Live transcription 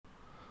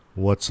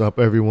What's up,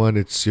 everyone?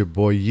 It's your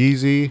boy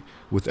Yeezy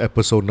with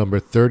episode number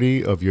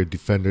 30 of your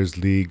Defenders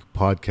League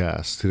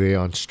podcast. Today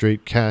on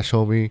Straight Cash,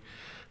 homie,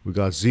 we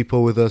got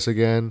Zipo with us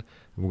again.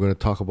 And we're going to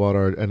talk about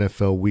our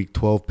NFL Week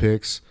 12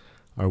 picks,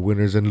 our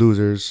winners and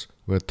losers.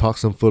 We're going to talk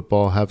some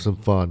football, have some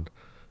fun.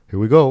 Here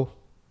we go.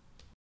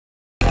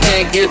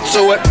 Can't get to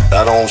it.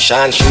 I don't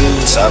shine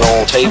shoes. I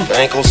don't tape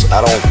ankles.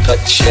 I don't cut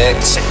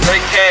checks.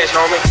 Great cash,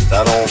 homie.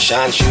 I don't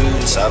shine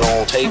shoes. I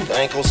don't tape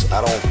ankles.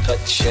 I don't cut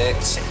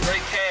checks.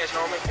 Great cash,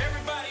 homie.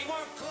 Everybody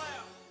want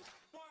clap.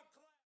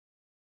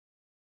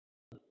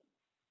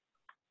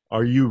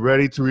 Are you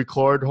ready to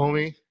record,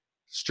 homie?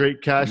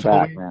 Straight Cash, We're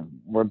back, homie? man.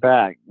 We're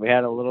back. We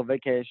had a little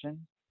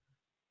vacation.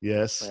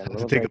 Yes. We had a Have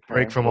to little take a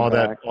break vacay. from We're all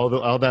that back.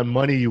 all that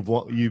money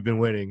you've been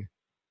winning.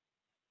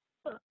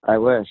 I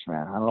wish,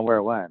 man. I don't know where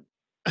it went.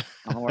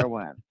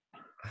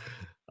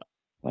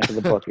 Went to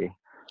the bookie.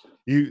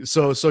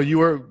 So you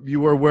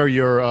were where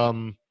your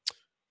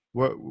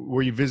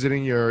were you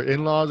visiting your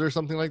in-laws or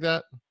something like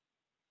that?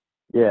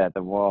 Yeah,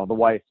 the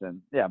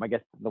Wyson. Yeah, I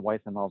guess the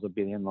Wyson laws would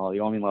be the in-law,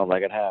 the only laws I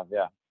could have.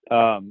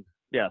 Yeah.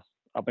 Yes,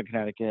 up in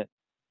Connecticut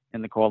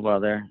in the cold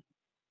weather.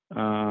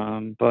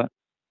 But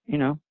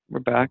we're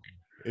back.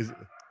 Is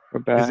We're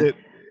back. is it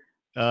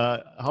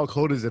how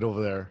cold is it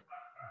over there?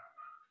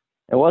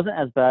 It wasn't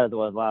as bad as it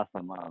was last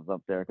time I was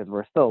up there because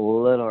we're still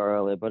a little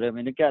early. But I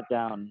mean, it got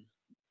down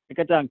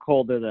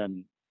colder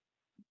than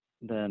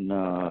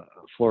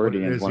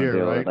Floridians is want to here,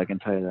 deal right? with. I can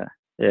tell you that.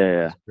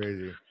 Yeah. That's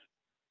crazy.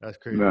 That's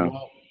crazy. Yeah.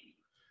 Well,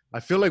 I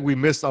feel like we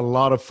missed a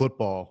lot of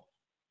football.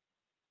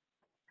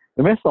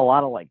 We missed a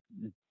lot of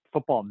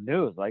football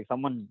news. Like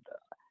someone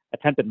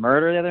attempted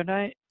murder the other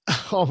night.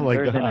 Oh my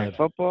Thursday Night god.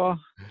 Football.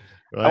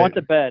 Right? I went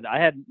to bed. I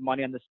had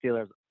money on the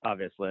Steelers,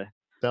 obviously.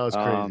 That was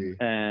crazy.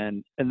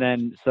 And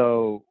then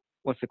so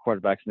what's the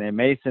quarterback's name?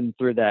 Mason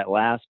threw that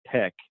last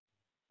pick,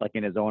 like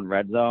in his own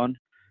red zone.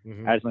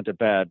 Mhm. I just went to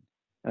bed,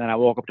 and then I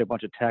woke up to a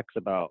bunch of texts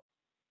about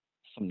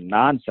some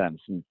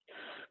nonsense. And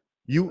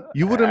You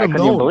wouldn't I have couldn't even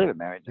known. believe it,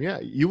 Mary. Yeah,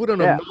 you wouldn't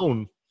Yeah. have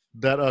known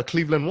that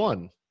Cleveland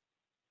won.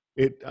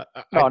 It. I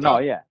No,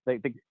 thought, yeah.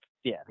 The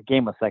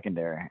game was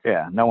secondary.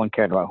 Yeah, no one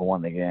cared about who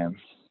won the game.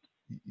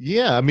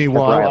 Yeah, I mean,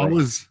 Except well,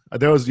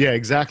 Riley. yeah,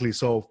 exactly.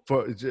 So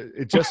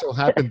it just so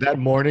happened that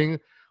morning,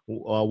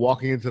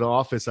 walking into the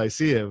office, I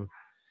see him,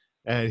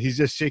 and he's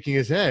just shaking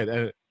his head,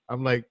 and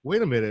I'm like,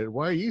 wait a minute,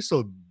 why are you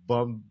so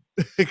bummed?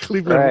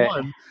 Cleveland Right.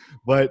 won,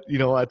 but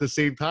at the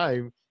same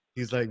time,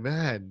 he's like,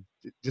 man,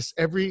 just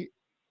every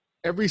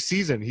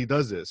season he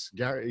does this.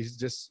 Gary,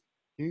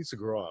 he needs to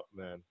grow up,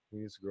 man. He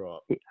needs to grow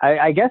up.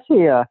 I guess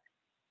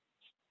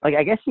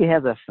I guess he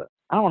has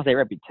I don't want to say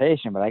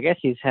reputation, but I guess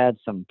he's had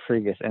some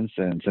previous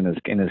incidents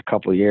in his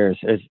couple years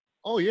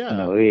Oh in the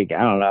yeah, league.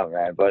 I don't know,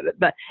 man, but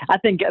I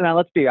think now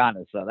let's be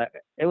honest though, that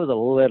it was a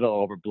little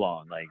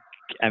overblown. Like,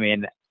 I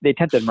mean, they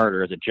attempted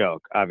murder as a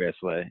joke,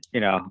 obviously,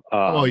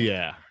 oh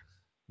yeah,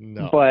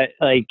 no. but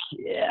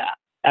yeah.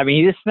 I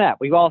mean, he just snapped.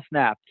 We all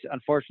snapped.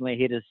 Unfortunately,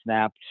 he just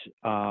snapped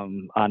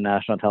on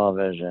national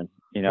television.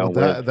 Well,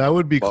 With that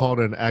would be called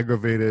an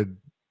aggravated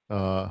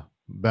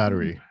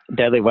battery.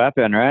 deadly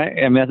weapon, right?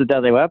 I mean, that's a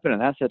deadly weapon in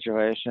that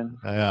situation.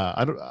 Yeah,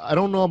 I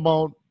don't know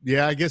about.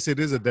 Yeah, I guess it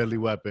is a deadly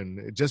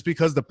weapon. Just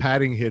because the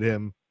padding hit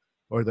him,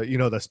 or the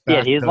Yeah,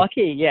 back. he's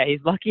lucky. Yeah, he's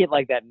lucky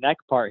like that neck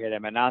part hit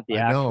him and not the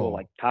I actual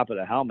know. top of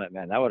the helmet,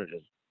 man. That would have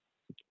just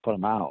put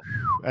him out.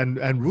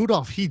 And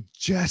Rudolph, he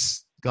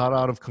just got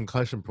out of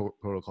concussion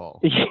protocol.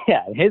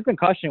 Yeah, his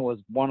concussion was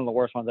one of the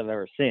worst ones I've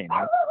ever seen.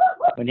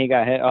 When he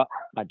got hit, oh,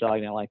 my dog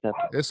didn't like that.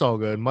 It's all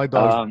good. My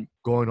dog's Um,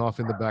 going off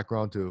in the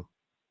background too.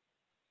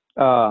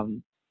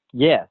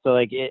 yeah. So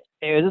it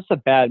was just a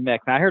bad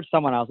mix. And I heard I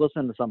was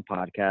listening to some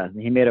podcast,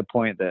 and he made a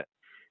point that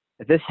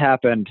if this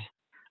happened,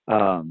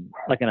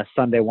 like in a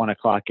Sunday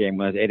 1:00 game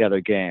with 8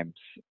 other games,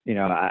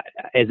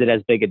 is it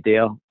as big a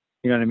deal?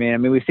 You know what I mean? I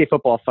mean, we see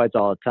football fights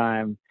all the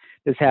time.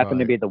 This happened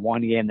to Right. be the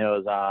one game that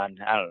was on.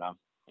 I don't know.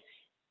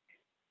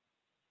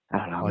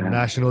 On Man.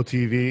 national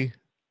TV.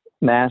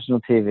 National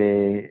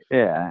TV,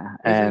 yeah,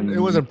 and It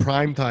wasn't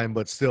prime time,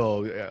 but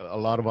still, a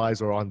lot of eyes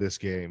were on this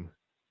game.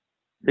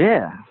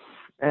 yeah.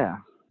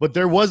 But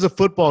there was a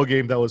football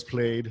game that was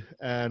played,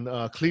 and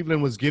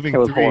Cleveland was giving It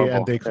was 3, and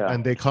horrible. Yeah.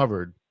 they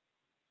covered.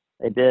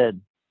 They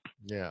did.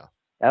 Yeah.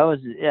 That was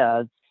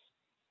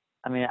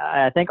I mean,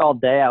 I think all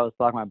day I was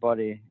talking to my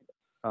buddy.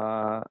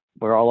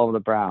 We're all over the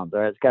Browns.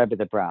 Right? It's got to be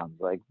the Browns.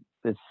 Like,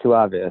 it's too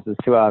obvious.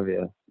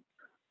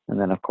 And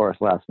then, of course,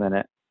 last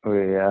minute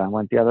we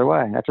went the other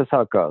way. That's just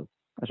how it goes.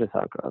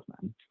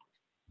 Man.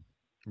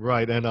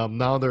 Right, and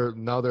now they're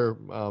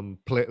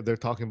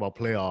talking about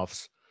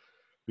playoffs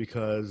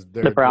because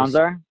The Browns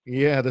are.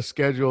 yeah, the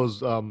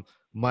schedule's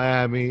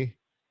Miami,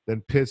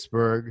 then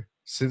Pittsburgh,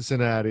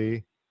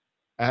 Cincinnati,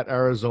 at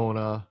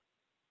Arizona,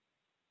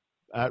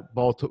 at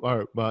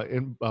Baltimore.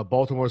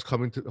 Baltimore's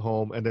coming to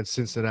home, and then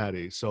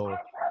Cincinnati. So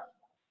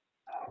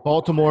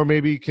Baltimore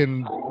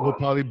will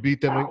probably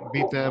beat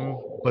them,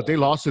 but they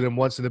lost to them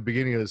once in the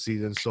beginning of the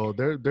season. So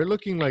they're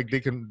looking like they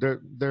can.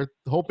 They're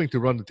hoping to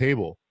run the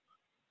table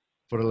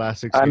for the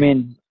last 6 I games.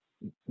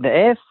 mean, the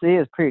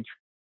AFC is pretty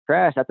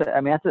trash. That's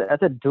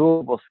a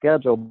doable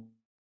schedule.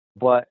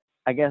 But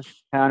I guess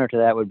counter to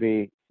that would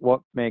be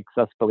what makes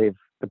us believe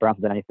the Browns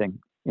have done anything,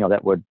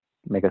 that would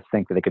make us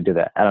think that they could do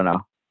that. I don't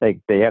know. They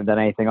haven't done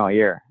anything all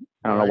year.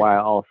 I don't know why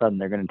all of a sudden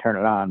they're going to turn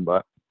it on,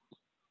 but.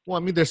 Well, I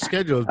mean, their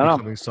schedule is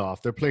becoming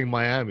soft. They're playing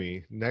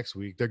Miami next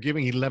week. They're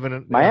giving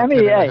 11 Miami,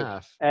 10 and a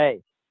half.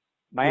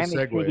 Miami's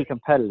sneaky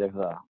competitive,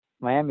 though.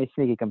 Miami's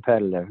sneaky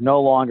competitive.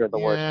 No longer the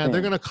worst team.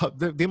 They're gonna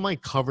they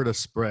might cover the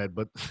spread,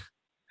 but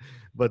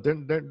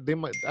they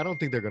might. I don't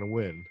think they're gonna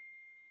win.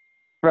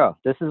 Bro,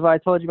 this is what I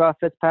told you about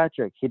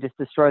Fitzpatrick. He just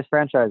destroys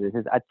franchises.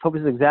 I told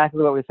you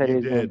exactly what we said he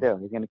was going to do.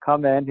 He's going to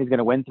come in. He's going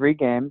to win 3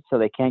 games, so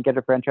they can't get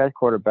a franchise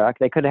quarterback.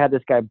 They could have had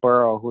this guy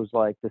Burrow, who's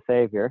like the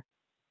savior.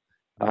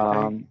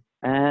 And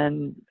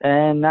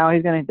now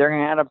they're going to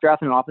end up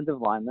drafting an offensive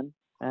lineman,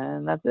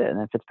 and that's it. And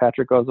then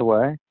Fitzpatrick goes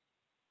away.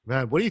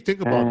 Man, what do you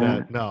think about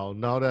that now?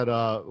 Now that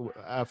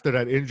after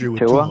that injury with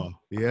Tua?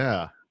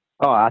 Yeah.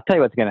 Oh, I'll tell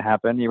you what's going to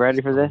happen. You ready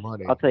for this?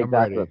 I'll tell you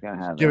exactly what's going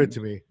to happen. Give it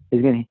to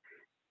me.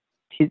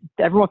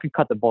 Everyone can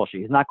cut the bullshit.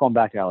 He's not going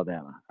back to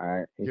Alabama. All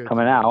right, he's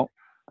coming out.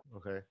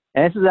 Okay.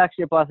 And this is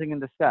actually a blessing in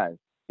disguise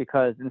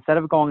because instead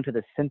of going to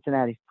the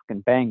Cincinnati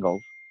fucking Bengals,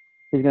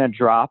 he's going to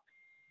drop.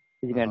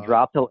 He's going to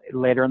drop till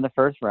later in the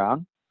first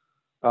round.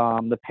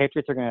 The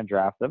Patriots are going to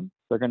draft him.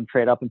 They're going to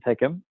trade up and pick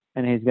him,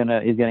 and he's going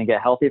to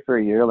get healthy for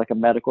a year, like a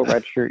medical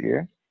redshirt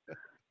year.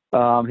 He's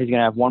going to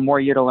have 1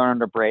 more year to learn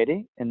under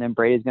Brady, and then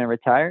Brady's going to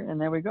retire,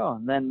 and there we go.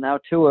 And then now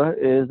Tua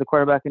is the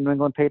quarterback of New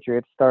England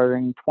Patriots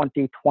starting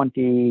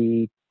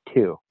 2022.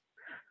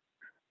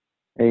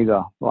 There you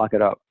go. Lock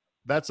it up.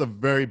 That's a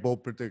very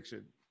bold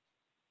prediction.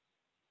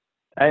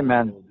 Hey,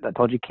 man, I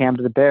told you Cam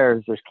to the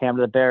Bears. There's Cam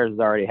to the Bears has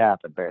already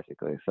happened,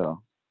 basically.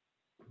 So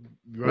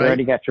we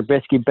already got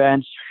Trubisky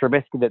benched.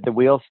 Trubisky, the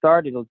wheels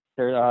started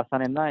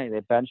Sunday night.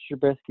 They benched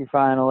Trubisky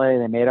finally.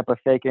 They made up a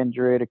fake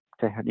injury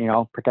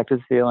to protect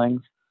his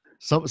feelings.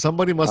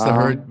 Somebody must have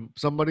heard.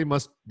 Somebody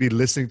must be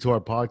listening to our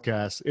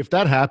podcast. If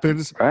that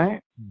happens, right,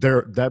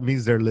 that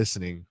means they're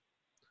listening.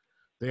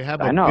 They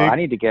have. I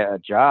need to get a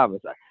job.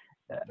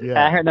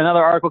 I heard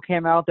another article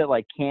came out that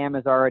like Cam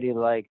is already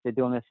like they're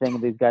doing this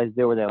thing these guys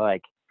do where they're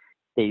like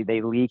they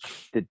leak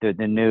the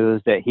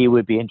news that he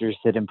would be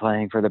interested in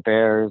playing for the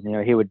Bears.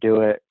 He would do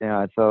it.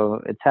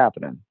 So it's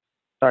happening.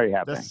 It's already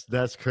happening.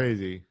 That's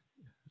crazy.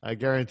 I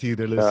guarantee you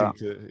they're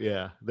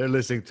listening they're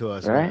listening to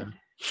us, right? Man.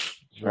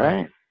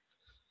 Right.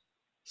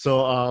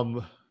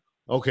 So,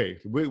 okay,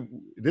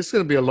 this is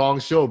gonna be a long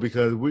show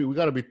because we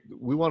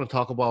want to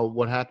talk about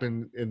what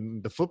happened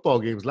in the football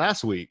games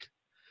last week.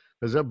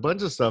 There's a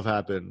bunch of stuff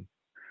happened.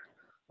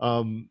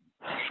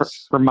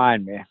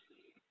 Remind me.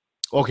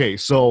 Okay,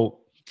 so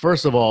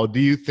first of all, do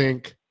you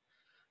think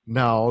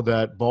now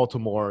that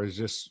Baltimore is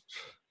just,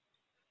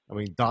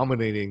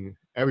 dominating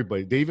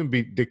everybody?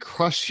 They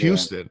crushed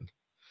Houston,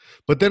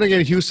 but then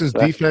again, Houston's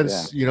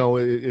defense,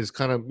 is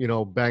kind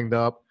of banged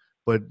up.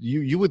 But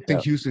you would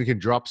think Houston can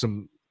drop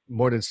some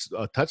more than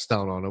a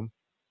touchdown on them.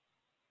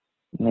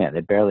 Yeah,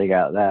 they barely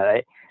got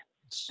that.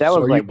 That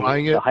was like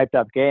the hyped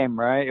up game,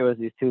 right? It was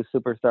these 2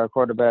 superstar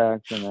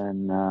quarterbacks, and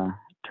then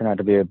turned out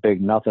to be a big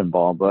nothing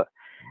ball. But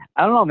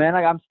I don't know, man.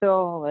 Like I'm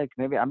still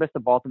maybe I'm just a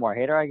Baltimore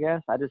hater, I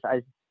guess. I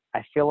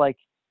feel like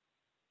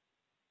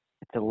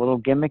it's a little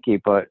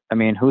gimmicky, but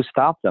who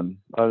stopped them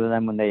other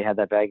than when they had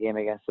that bad game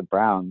against the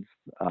Browns?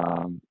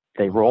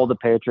 They rolled the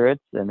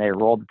Patriots and they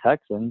rolled the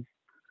Texans,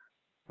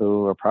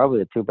 who are probably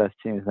the 2 best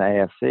teams in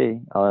the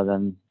AFC, other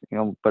than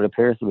but it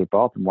appears to be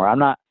Baltimore. I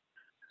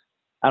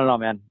don't know,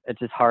 man. It's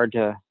just hard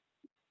to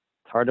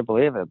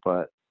believe it,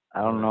 but I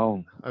don't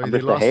know. I'm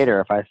just a hater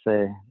if I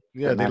say.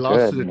 Yeah, they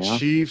lost to the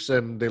Chiefs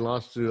and they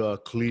lost to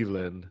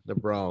Cleveland, the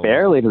Browns.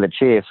 Barely to the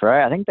Chiefs,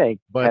 right? I think they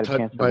had a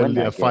chance to win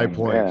that 5 game.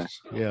 points.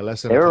 Yeah,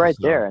 less than. They were right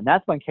there, and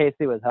that's when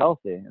KC was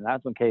healthy, and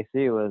that's when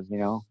KC was,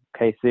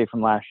 KC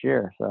from last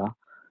year. So.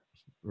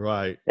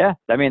 Right. Yeah,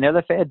 they're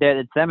the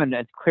it's them, and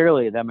it's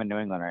clearly them in New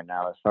England right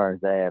now as far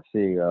as the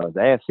AFC goes. The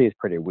AFC is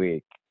pretty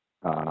weak,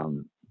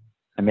 and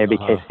maybe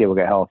KC will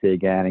get healthy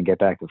again and get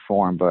back to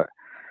form. But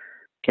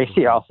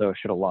KC also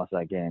should have lost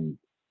that game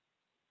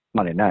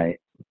Monday night.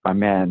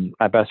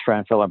 My best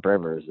friend Philip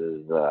Rivers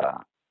is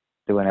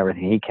doing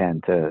everything he can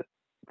to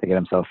get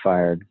himself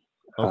fired.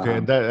 Okay,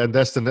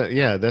 that's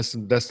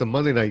the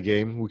Monday night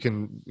game. We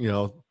can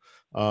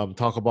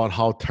talk about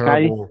how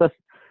terrible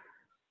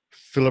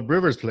Philip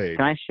Rivers played.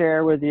 Can I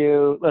share with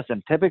you?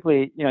 Listen,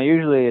 typically,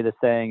 usually the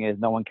saying is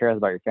no one cares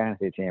about your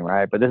fantasy team,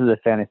 right? But this is a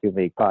fantasy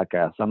league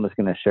podcast, so I'm just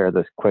going to share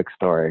this quick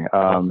story.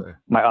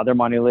 My other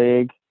money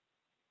league,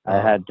 I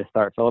had to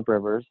start Philip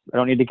Rivers. I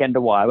don't need to get into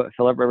why, but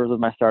Philip Rivers was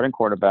my starting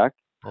quarterback.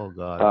 Oh,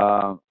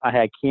 God. I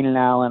had Keenan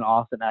Allen,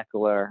 Austin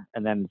Eckler,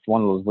 and then it's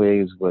one of those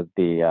leagues with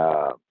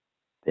the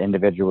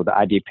individual with the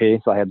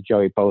IDP, so I had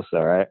Joey Bosa,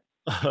 right?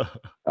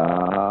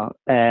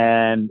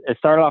 And it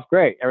started off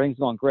great. Everything's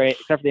going great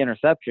except for the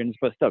interceptions,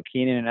 but still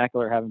Keenan and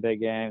Eckler having big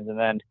games. And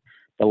then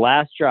the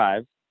last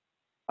drive,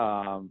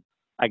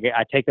 I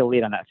I take the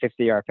lead on that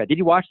 50-yard pitch. Did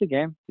you watch the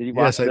game? Did you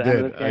watch Yes, I the end of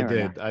did. this game I or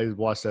did. no? I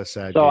watched that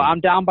sad So game.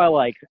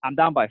 I'm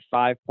down by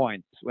 5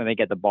 points when they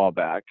get the ball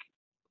back.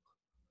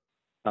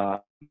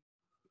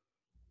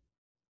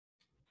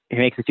 He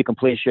makes a few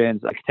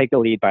completions. I take the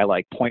lead by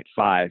like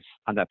 0.5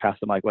 on that pass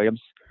to Mike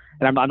Williams.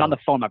 And I'm on the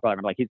phone with my brother.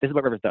 I'm like, this is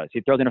what Rivers does. He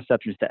throws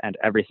interceptions to end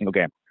every single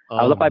game.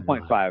 I was up by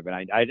 0.5,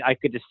 and I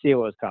could just see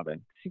what was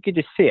coming. You could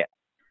just see it.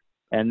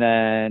 And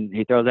then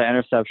he throws that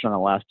interception on the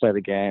last play of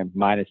the game,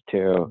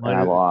 -2, and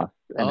I lost.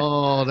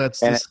 And, that's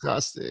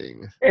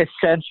disgusting.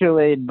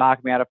 Essentially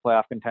knocked me out of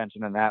playoff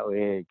contention in that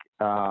league.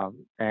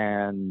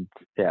 And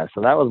yeah,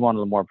 so that was one of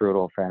the more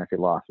brutal fantasy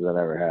losses I've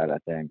ever had, I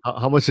think.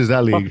 How much is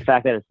that Plus league? the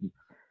fact that it's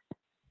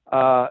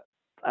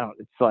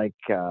it's like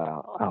I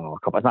don't know, a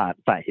couple. It's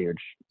not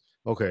huge.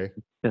 Okay.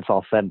 It's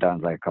all said and done,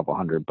 it's like a couple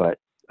hundred. But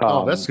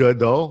that's good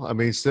though. I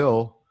mean,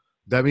 still,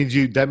 that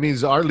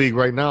means our league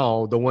right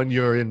now, the one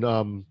you're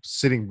in,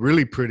 sitting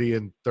really pretty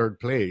in third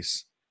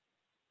place.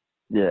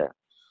 Yeah.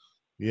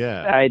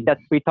 Yeah.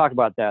 We talked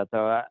about that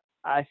though.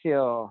 I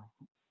feel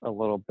a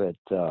little bit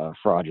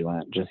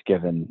fraudulent, just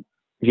given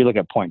if you look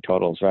at point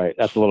totals, right?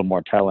 That's a little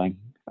more telling.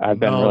 I've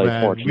been really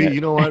fortunate.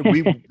 You know what?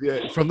 We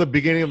from the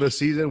beginning of the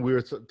season, we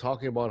were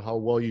talking about how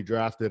well you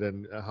drafted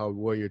and how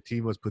well your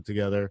team was put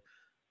together,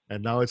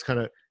 and now it's kind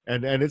of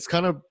and it's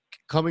kind of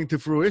coming to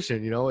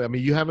fruition. You know, I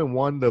mean, you haven't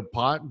won the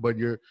pot, but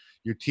your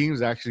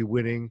team's actually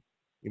winning.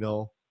 You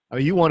know, I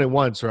mean, you won it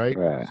once, right?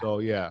 So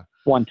yeah,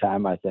 one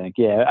time I think.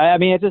 Yeah, I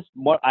mean,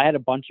 I had a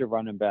bunch of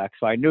running backs,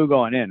 so I knew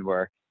going in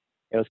where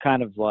it was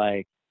kind of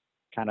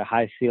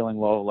high ceiling,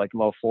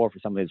 low floor for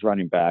some of these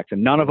running backs,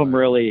 and none of them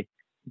really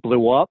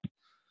blew up.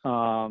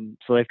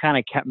 So they've kind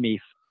of kept me,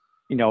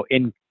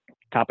 in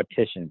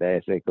competition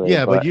basically.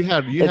 Yeah, but you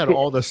had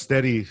all the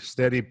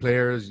steady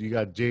players. You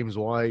got James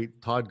White,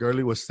 Todd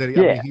Gurley was steady.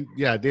 Yeah.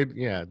 I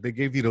mean, they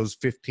gave you those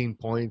 15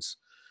 points.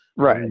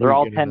 Right, they're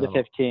all 10 to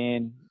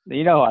 15.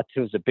 You know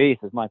who's a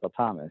beast is Michael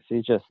Thomas.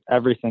 He's just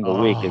every single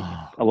week is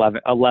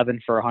 11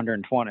 for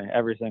 120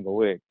 every single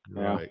week.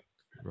 Right.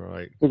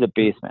 He's a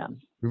beast, man.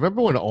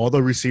 Remember when all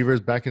the receivers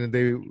back in the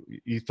day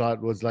you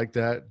thought was like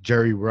that?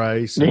 Jerry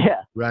Rice,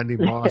 Randy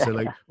Moss,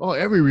 and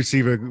every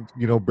receiver,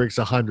 breaks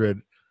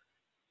 100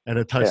 and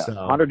a touchdown.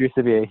 100 used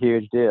to be a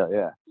huge deal,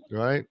 yeah.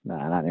 Right? No,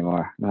 not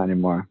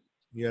anymore.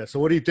 Yeah, so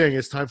what do you think?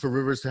 It's time for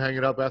Rivers to hang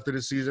it up after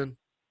this season?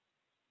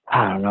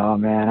 I don't know,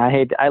 man.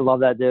 I love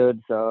that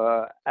dude,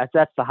 so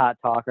that's the hot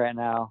talk right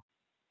now.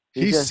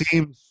 He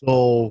seems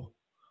so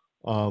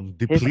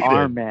depleted. His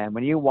arm, man,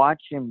 when you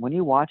watch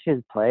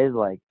his plays,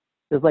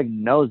 there's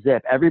no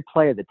zip. Every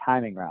play is a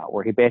timing route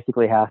where he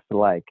basically has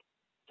to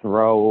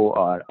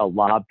throw a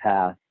lob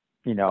pass,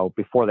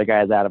 before the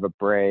guy's out of a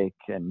break,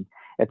 and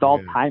it's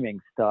all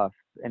timing stuff.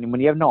 And when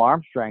you have no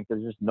arm strength,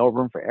 there's just no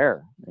room for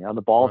error.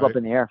 The ball's up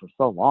in the air for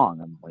so long,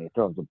 and when he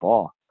throws the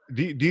ball.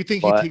 Do you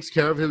think he takes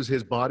care of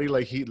his body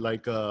like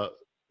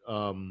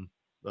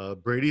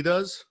Brady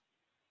does?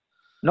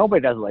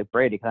 Nobody does it like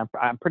Brady, because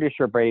I'm pretty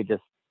sure Brady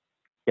just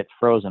gets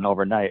frozen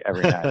overnight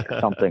every night or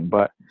something.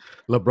 But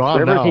LeBron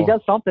Rivers, now, he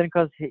does something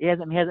because he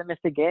hasn't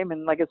missed a game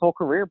in his whole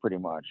career pretty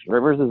much.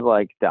 Rivers is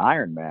like the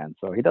Iron Man,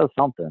 so he does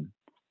something.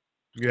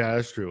 Yeah,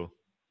 that's true.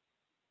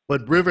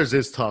 But Rivers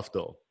is tough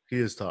though. He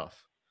is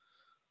tough.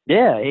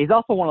 Yeah, he's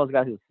also one of those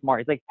guys who's smart.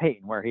 He's like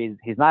Peyton, where he's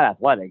not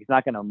athletic. He's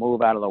not going to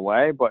move out of the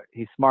way, but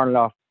he's smart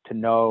enough to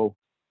know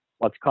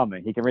what's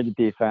coming. He can read the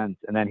defense,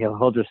 and then he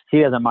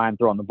doesn't mind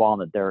throwing the ball in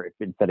the dirt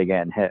instead of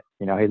getting hit.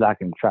 He's not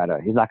going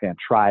to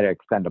try to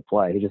extend a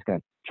play. He's just going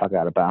to chuck it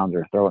out of bounds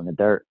or throw it in the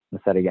dirt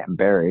instead of getting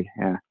buried.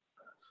 Yeah.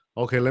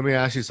 Okay, let me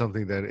ask you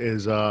something then.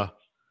 Is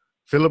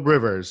Phillip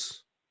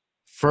Rivers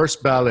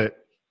first ballot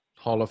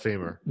Hall of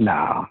Famer?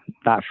 No,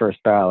 not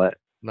first ballot.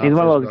 He's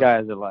one of those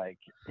guys that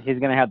he's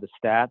going to have the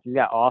stats. He's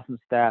got awesome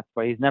stats,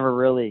 but he's never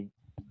really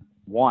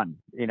won.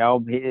 They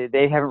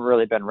haven't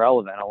really been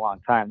relevant in a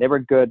long time. They were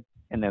good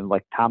in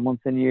the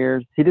Tomlinson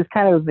years. He just he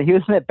was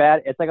a bit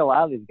bad. It's like a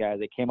lot of these guys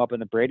that came up in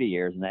the Brady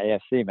years in the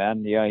AFC,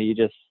 man. He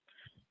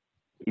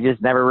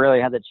just never really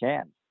had the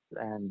chance.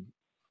 And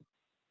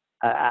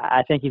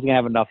I think he's going to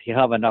have enough. He'll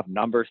have enough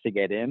numbers to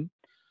get in.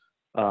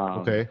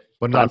 Okay,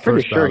 but not I'm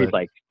pretty first sure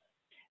ballot.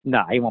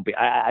 No, he won't be.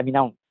 I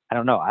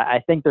don't know.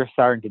 I think they're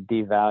starting to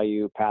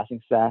devalue passing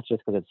stats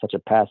just because it's such a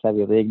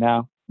pass-heavy league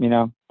now.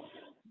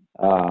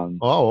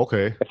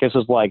 Okay. If this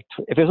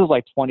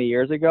was 20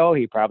 years ago,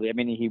 he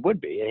would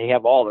be. He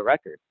have all the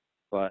records,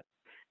 but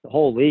the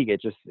whole league,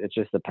 it's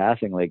just a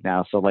passing league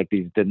now. So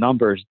the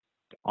numbers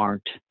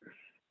aren't.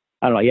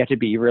 I don't know. You have to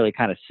be really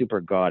kind of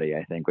super gaudy,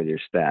 I think, with your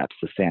stats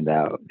to stand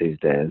out these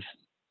days.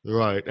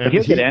 Right. But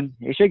he'll get in.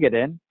 He should get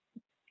in.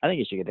 I think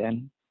he should get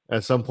in.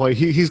 At some point,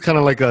 he's kind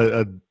of like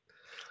a.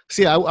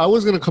 See, I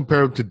was going to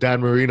compare him to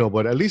Dan Marino,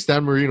 but at least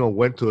Dan Marino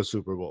went to a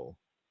Super Bowl.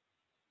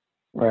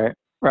 Right.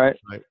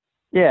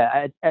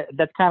 Yeah,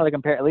 that's kind of the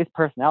compare, at least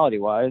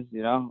personality-wise,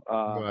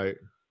 right.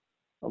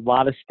 A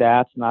lot of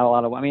stats, not a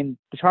lot of.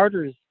 The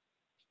Chargers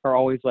are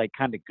always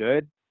kind of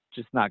good,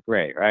 just not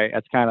great, right?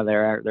 That's kind of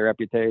their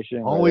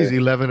reputation. Always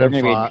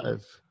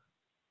 11-5.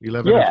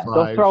 11 and Yeah,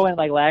 they'll 5. throw in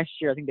like last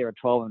year. I think they were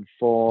 12-4,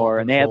 12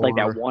 and they had like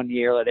that 4. one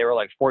year that they were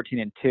like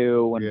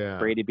 14-2 when Yeah.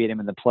 Brady beat him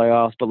in the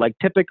playoffs. But like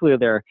typically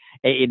they're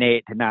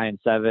 8-8 to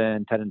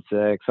 9-7,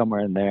 10-6,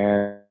 somewhere in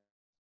there.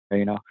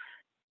 You know,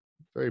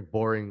 Very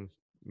boring.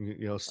 they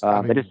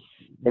winning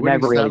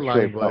never really stat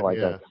truly line, felt but like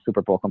yeah. a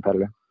Super Bowl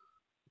competitor.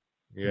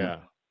 Yeah.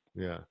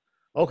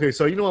 Okay,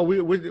 so you know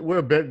what? We're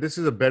a bet. This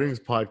is a betting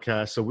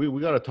podcast, so we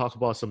got to talk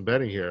about some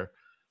betting here.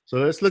 So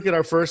let's look at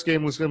our first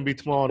game, which is going to be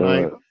tomorrow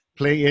night,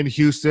 playing in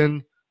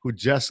Houston, who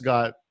just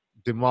got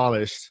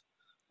demolished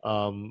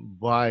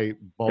by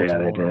Baltimore. Yeah,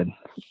 they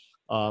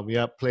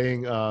did.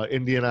 Playing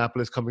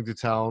Indianapolis coming to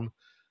town.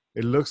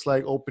 It looks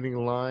like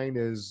opening line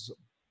is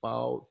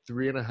about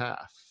 3.5.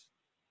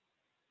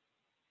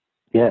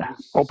 Yeah,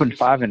 open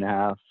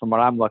 5.5. From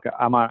what I'm looking,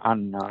 I'm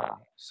on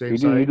same you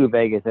side. do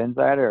Vegas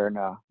Insider or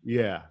no?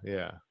 Yeah.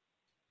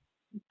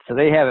 So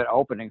they have it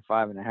opening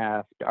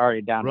 5.5,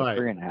 already down to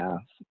 3.5.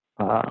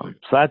 So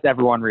that's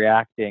everyone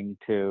reacting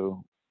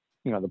to,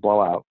 the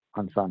blowout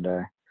on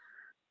Sunday.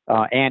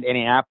 And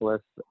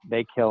Indianapolis,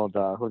 they killed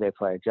who they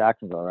played,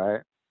 Jacksonville,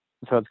 right?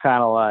 So it's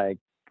kind of like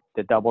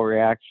the double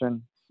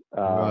reaction.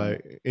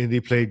 Right. Indy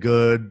played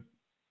good.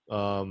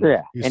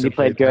 Houston Indy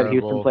played good. Terrible.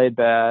 Houston played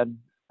bad.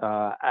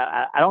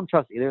 I don't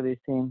trust either of these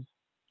teams.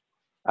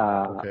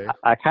 Okay.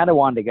 I kind of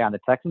wanted to get on the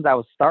Texans. I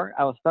was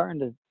starting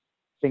to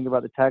think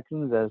about the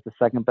Texans as the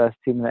second best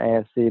team in the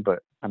AFC, but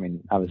I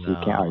mean, obviously you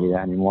can't argue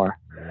that anymore.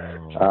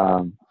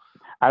 No.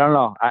 I don't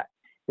know.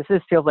 This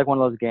just feels like one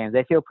of those games.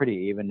 They feel pretty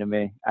even to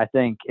me. I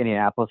think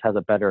Indianapolis has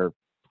a better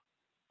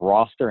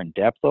roster and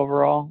depth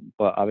overall,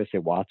 but obviously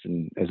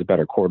Watson is a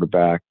better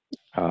quarterback.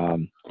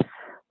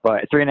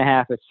 But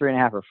 3.5, it's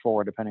 3.5 or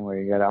 4, depending where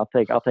you get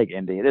it. I'll take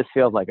Indy. This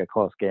feels like a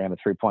close game, a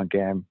 3-point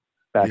game,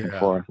 back and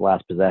forth,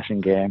 last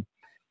possession game.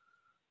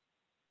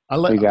 I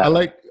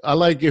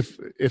like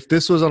if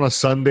this was on a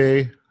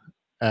Sunday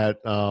at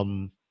a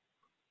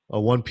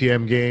 1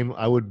 p.m. game,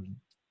 I would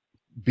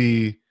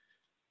be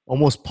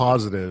almost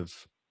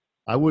positive.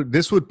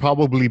 This would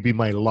probably be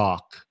my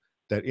lock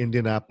that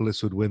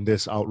Indianapolis would win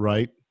this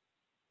outright.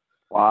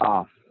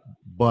 Wow.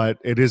 But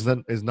it is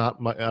not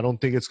my. I don't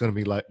think it's going to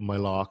be like my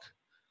lock.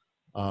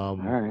 All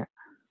right.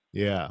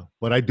 Yeah,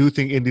 but I do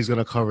think Indy's going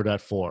to cover that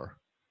 4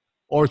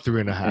 or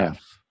 3.5.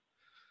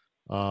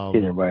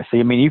 Either way. So,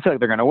 you feel like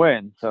they're going to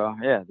win. So,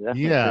 yeah.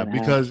 Definitely 3.5.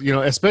 Because,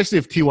 especially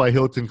if T.Y.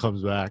 Hilton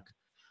comes back,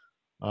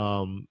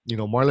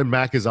 Marlon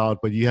Mack is out,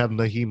 but you have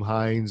Naheem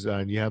Hines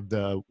and you have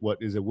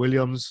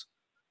Williams.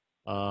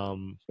 They're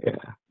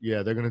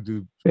going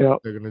to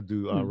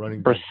do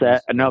running back. Brissett,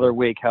 another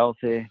week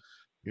healthy.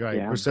 Right.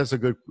 Yeah. Brissett's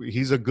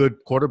he's a good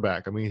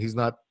quarterback. I mean, he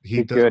doesn't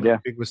good,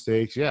 make big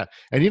mistakes. Yeah.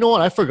 And you know what?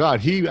 I forgot.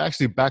 He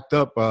actually backed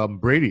up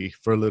Brady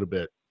for a little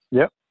bit.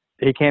 Yep.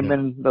 He came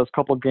in those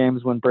couple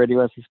games when Brady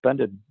was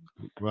suspended.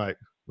 Right.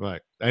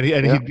 And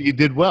he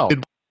did well.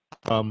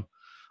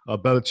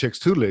 Belichick's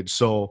tutelage.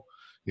 So,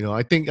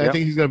 I think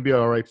he's going to be an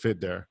all right fit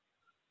there.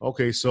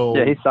 Okay, so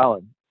yeah, he's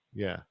solid.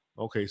 Yeah.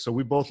 Okay, so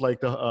we both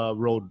like the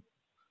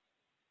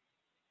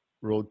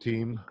road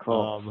team.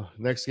 Cool.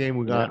 Next game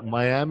we got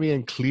Miami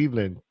and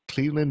Cleveland.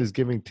 Cleveland is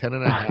giving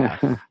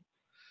 10.5.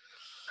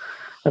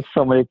 That's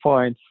so many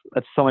points.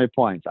 I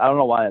don't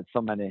know why it's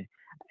so many.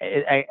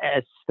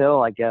 It's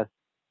still, I guess,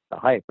 the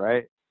hype,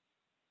 right?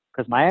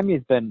 Because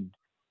Miami's been,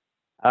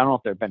 I don't know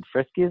if they've been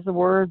frisky is the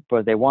word,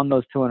 but they won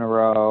those 2 in a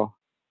row.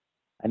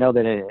 I know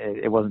that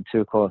it wasn't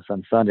too close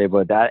on Sunday,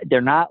 but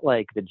they're not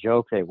like the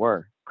joke they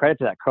were. Credit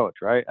to that coach,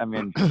 right? I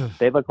mean,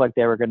 they looked like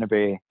they were going to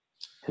be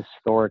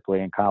historically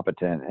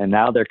incompetent, and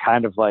now they're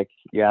kind of like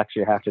you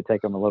actually have to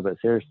take them a little bit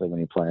seriously when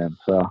you play them.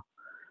 So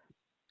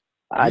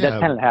that's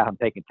 10.5. I'm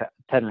taking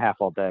 10.5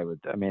 all day.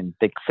 I mean,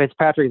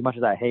 Fitzpatrick, as much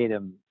as I hate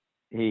him,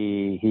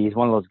 he's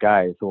one of those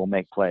guys who will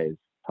make plays.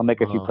 He'll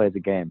make a few plays a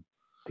game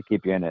to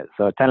keep you in it.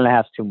 So 10.5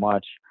 is too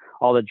much.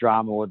 All the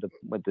drama with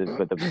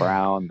the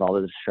Browns, all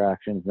the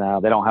distractions now.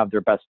 They don't have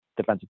their best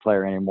defensive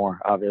player anymore,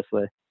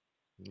 obviously.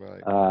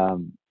 Right.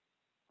 I'll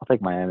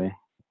take Miami.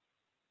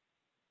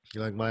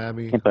 You like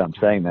Miami? Can't believe I'm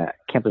saying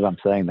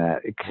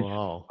that.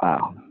 Wow.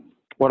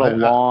 What a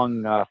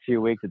long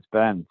few weeks it's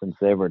been since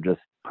they were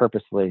just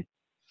purposely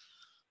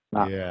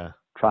not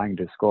trying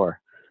to score.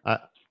 I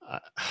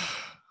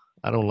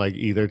don't like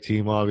either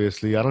team,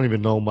 obviously. I don't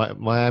even know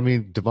Miami,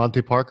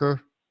 Devontae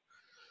Parker.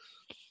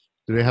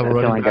 Do they have a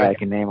running back? Guy I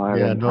can name other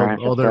than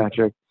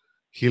Fitzpatrick.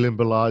 Keelan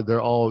Ballard.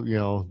 They're all,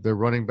 their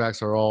running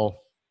backs are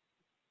all,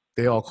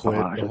 they all quit.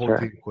 The whole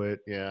team quit,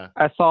 yeah.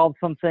 I saw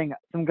some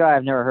guy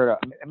I've never heard of.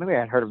 Maybe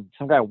I had heard of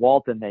some guy,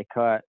 Walton, they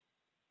cut,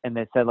 and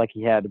they said like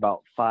he had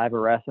about 5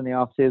 arrests in the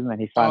offseason, and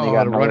he finally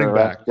got another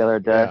arrest the other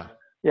day.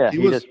 Yeah,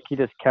 he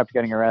just kept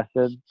getting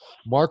arrested.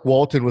 Mark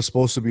Walton was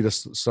supposed to be the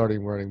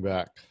starting running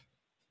back.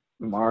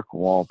 Mark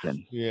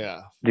Walton.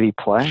 Yeah. Did he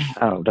play?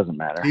 Oh, it doesn't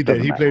matter. He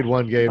did. He played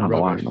one game.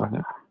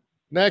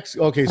 Next,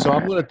 okay, so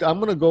I'm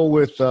gonna go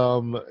with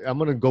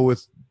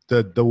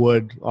the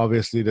wood.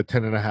 Obviously, the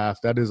 10.5.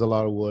 That is a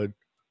lot of wood.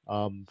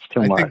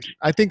 Too much.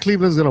 I think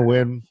Cleveland's gonna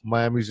win.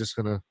 Miami's just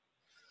gonna,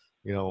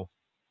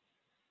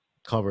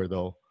 cover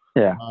though.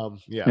 Yeah.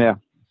 Yeah. Yeah.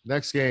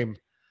 Next game,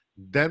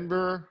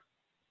 Denver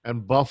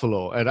and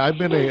Buffalo. And I've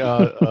been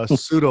a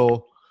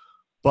pseudo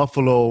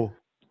Buffalo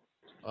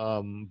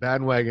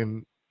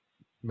bandwagon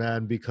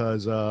man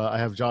because I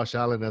have Josh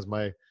Allen as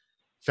my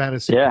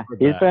fantasy Yeah.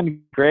 He's quarterback.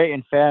 been great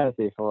in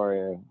fantasy for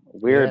you.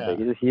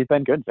 Weirdly. Yeah. He's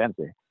been good in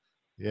fantasy.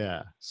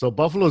 Yeah. So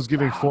Buffalo's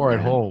giving Oh, 4 at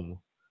man. home.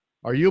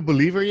 Are you a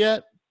believer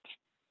yet?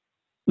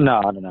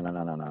 No.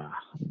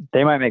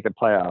 They might make the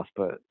playoffs,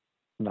 but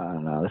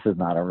no. This is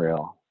not a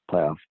real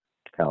playoff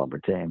caliber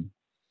team.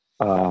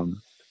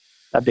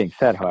 That being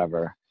said,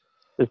 however,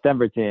 this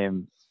Denver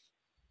team,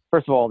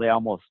 first of all,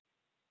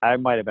 I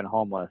might have been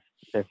homeless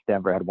if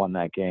Denver had won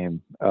that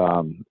game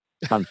on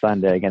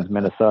Sunday against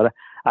Minnesota.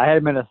 I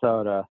had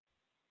Minnesota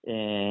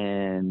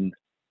in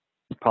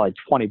probably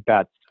 20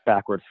 bets,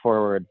 backwards,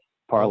 forwards,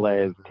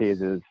 parlays,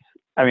 teases.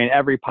 I mean,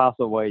 every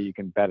possible way you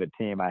can bet a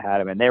team, I had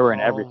them, and they were in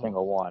every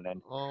single one.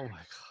 And Oh my God.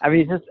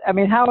 I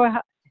mean,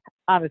 how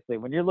honestly,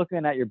 when you're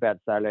looking at your bet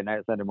Saturday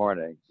night, Sunday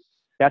morning,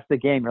 that's the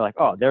game. You're like,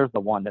 oh, there's the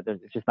one that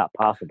it's just not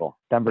possible.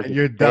 Denver's And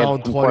you're they had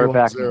down some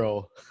quarterback.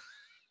 21-0.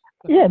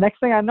 Yeah, next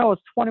thing I know,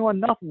 it's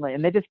 21-0,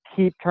 and they just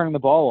keep turning the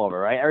ball over.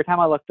 Right, every time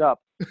I looked up,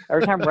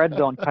 every time Red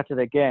Zone cut to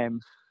the game,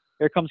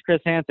 here comes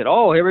Chris Hansen.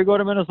 Oh, here we go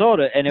to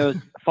Minnesota, and it was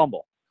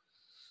fumble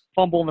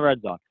in the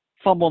red zone,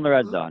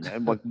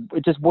 and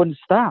it just wouldn't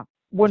stop.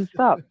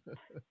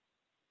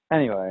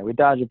 Anyway, we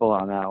dodged a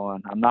bullet on that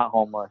one. I'm not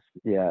homeless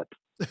yet.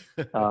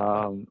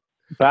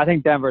 But I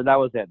think Denver, that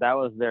was it. That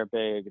was their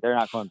big. They're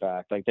not coming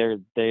back. Like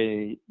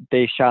they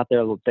shot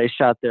their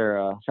shot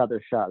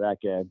that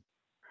game.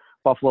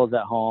 Buffalo's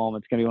at home.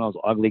 It's gonna be one of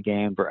those ugly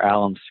games where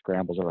Allen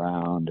scrambles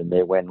around and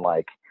they win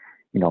 23-11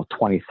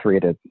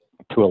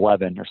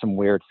 or some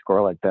weird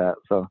score like that.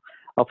 So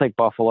I'll take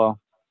Buffalo.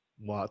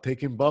 Wow,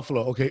 taking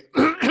Buffalo. Okay.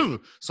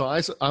 So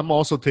I'm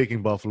also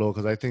taking Buffalo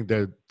because I think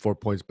they're 4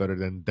 points better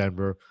than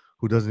Denver,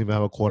 who doesn't even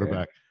have a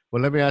quarterback. Yeah. But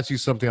let me ask you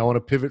something. I want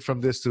to pivot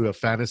from this to a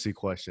fantasy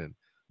question.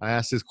 I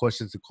asked this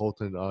question to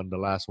Colton on the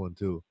last one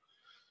too.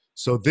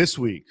 So this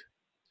week,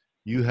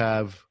 you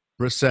have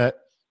Brissett,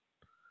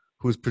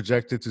 who's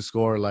projected to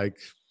score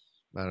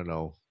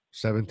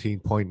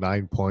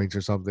 17.9 points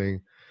or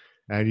something.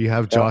 And you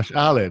have Josh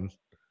Allen,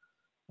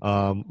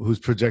 who's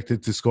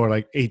projected to score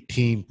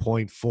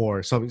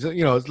 18.4 something. So,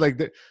 it's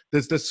like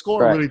the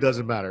score really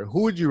doesn't matter.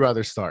 Who would you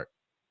rather start?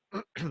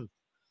 Oh,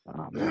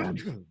 man.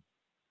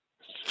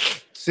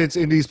 Since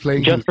Indy's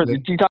playing, you're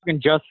talking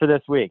just for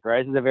this week,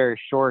 right? This is a very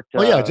short.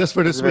 Just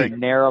for this week. Very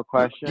narrow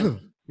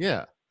question.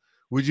 Yeah.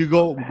 Would you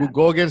go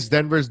against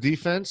Denver's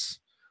defense,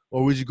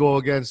 or would you go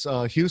against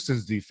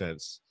Houston's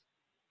defense?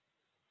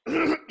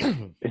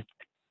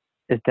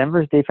 Is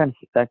Denver's defense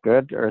that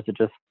good, or is it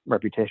just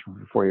reputation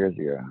from 4 years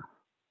ago?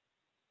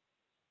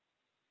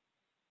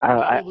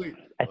 I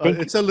think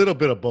it's a little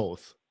bit of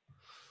both.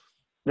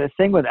 The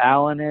thing with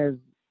Allen is,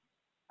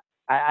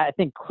 I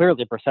think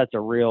clearly Brissett's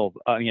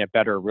a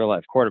better real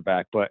life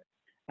quarterback, but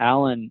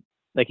Allen,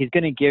 he's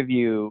going to give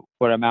you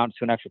what amounts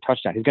to an extra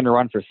touchdown. He's going to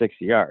run for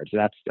 60 yards.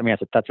 That's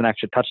an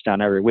extra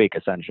touchdown every week,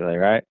 essentially,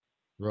 right?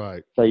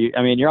 Right. So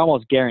you're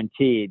almost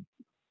guaranteed.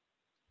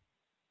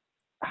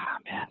 Oh,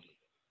 man,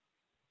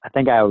 I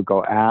think I would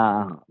go.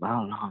 I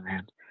don't know,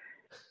 man.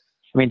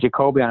 I mean,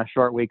 Jacoby on a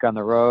short week on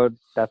the road.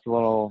 That's a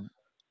little,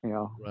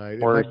 Right. It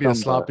might be a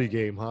sloppy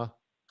game, huh?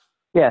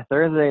 Yeah,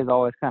 Thursday is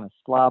always kind of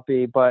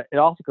sloppy, but it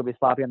also could be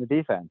sloppy on the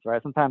defense,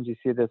 right? Sometimes you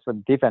see this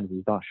when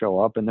defenses don't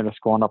show up and they're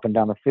just going up and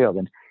down the field.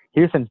 And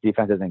Houston's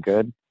defense isn't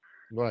good.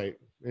 Right.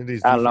 I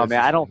don't know, man.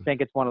 I don't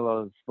think it's one of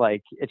those,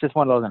 it's just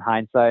one of those in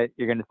hindsight.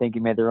 You're going to think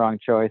you made the wrong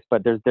choice,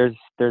 but there's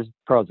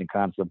pros and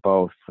cons to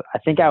both. I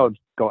think I would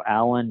go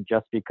Allen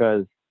just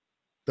because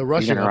the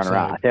rushing run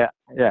around.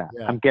 Yeah,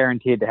 I'm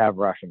guaranteed to have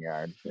rushing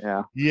yards.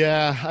 Yeah.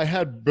 Yeah, I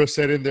had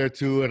Brissett in there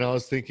too, and I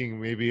was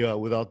thinking maybe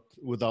without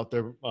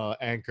their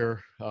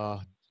anchor,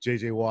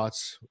 J.J.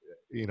 Watts,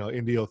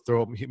 Indy will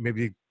throw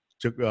maybe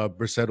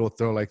Brissett will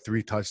throw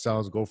 3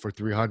 touchdowns, go for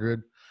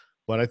 300.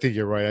 But I think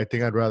you're right. I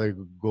think I'd rather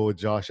go with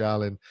Josh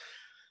Allen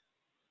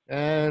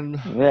and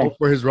hope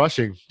for his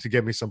rushing to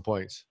get me some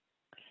points.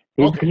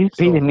 He's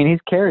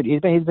carried. He's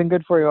been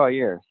good for you all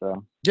year.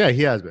 So yeah,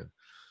 he has been.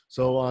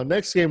 So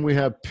next game we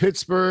have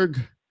Pittsburgh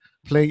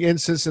playing in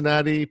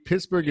Cincinnati.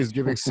 Pittsburgh is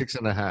giving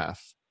 6.5.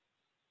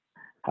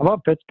 How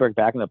about Pittsburgh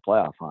back in the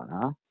playoff hunt,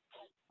 huh?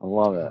 I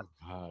love it.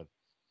 God.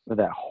 With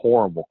that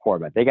horrible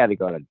quarterback. They got to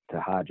go to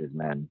Hodges,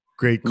 man.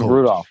 Great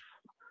coach.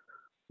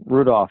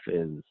 Rudolph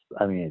is,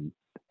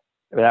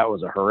 that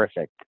was a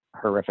horrific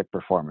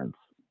performance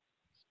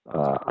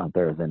on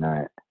Thursday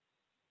night.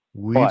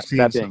 We've seen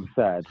that being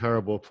said,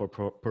 terrible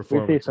performances.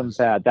 We see some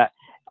bad.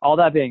 All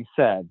that being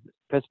said,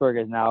 Pittsburgh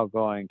is now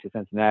going to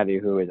Cincinnati,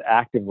 who is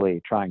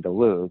actively trying to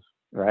lose,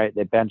 right?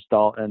 They benched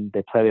Dalton.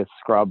 They play this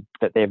scrub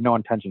that they have no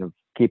intention of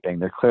keeping.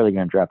 They're clearly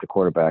going to draft a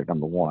quarterback,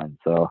 number one.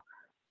 So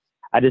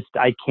I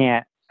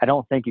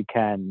don't think you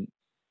can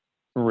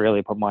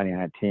really put money on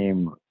a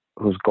team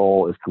whose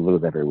goal is to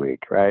lose every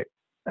week, right?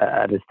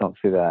 I just don't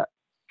see that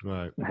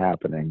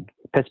happening.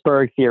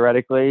 Pittsburgh,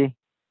 theoretically,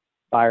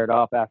 fired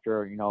up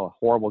after, a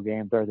horrible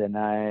game Thursday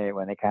night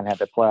when they kind of had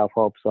their playoff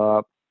hopes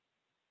up.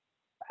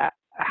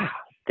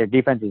 Their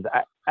defense is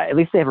at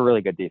least they have a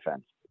really good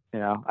defense.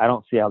 I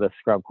don't see how this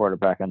scrub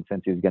quarterback on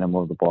Cincy is going to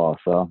move the ball.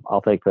 So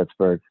I'll take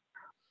Pittsburgh.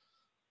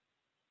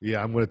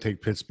 Yeah, I'm going to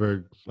take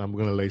Pittsburgh. I'm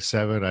going to lay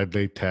 7. I'd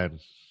lay 10.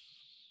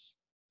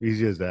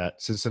 Easy as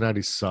that.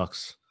 Cincinnati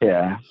sucks.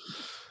 Yeah.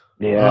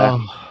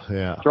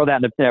 Yeah. Throw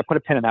that in put a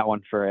pin in that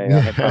one for a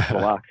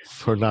lock.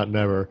 For not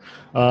never.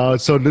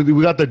 So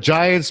we got the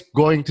Giants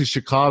going to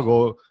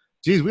Chicago.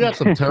 Geez, we got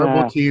some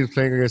terrible teams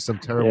playing against some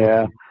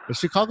terrible teams. But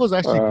Chicago's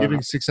actually giving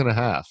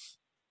 6.5.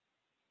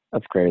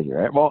 That's crazy,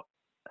 right? Well,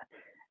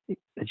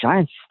 the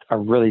Giants are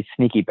really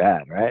sneaky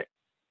bad, right?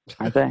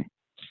 Aren't they?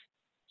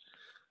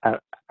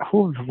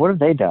 What have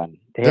they done?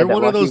 They're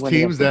one of those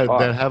teams that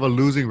have a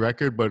losing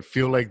record but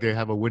feel like they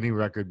have a winning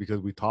record because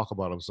we talk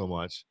about them so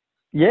much.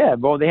 Yeah,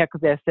 well, they have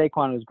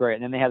Saquon, who's great,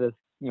 and then they have this.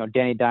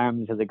 Danny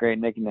Dimes has a great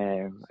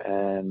nickname,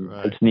 and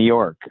It's New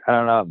York. I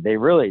don't know.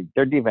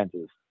 Their defense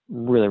is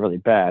really, really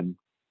bad.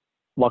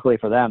 Luckily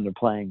for them, they're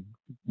playing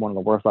one of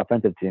the worst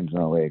offensive teams in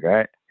the league,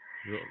 right?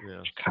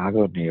 Yeah.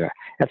 Chicago, New York.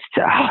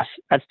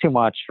 That's too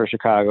much for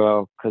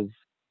Chicago because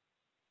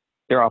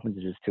their offense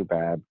is just too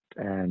bad.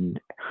 And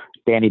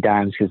Danny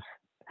Dimes is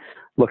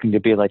looking to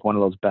be like one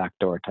of those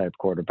backdoor type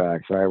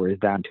quarterbacks, right? Where he's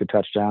down 2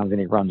 touchdowns and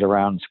he runs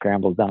around and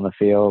scrambles down the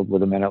field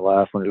with a minute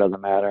left when it doesn't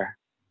matter.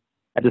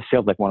 It just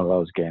feels like one of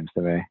those games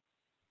to me.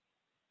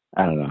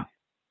 I don't know.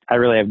 I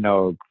really have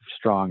no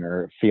strong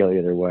or feel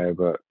either way,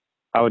 but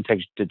I would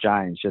take the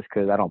Giants just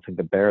because I don't think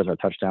the Bears are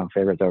touchdown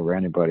favorites over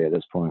anybody at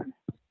this point.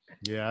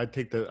 Yeah, I'll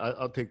take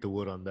the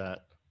wood on that.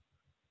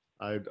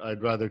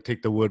 I'd rather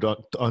take the wood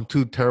on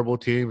 2 terrible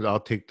teams. I'll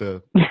take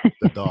the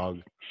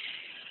dog.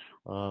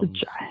 The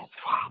Giants.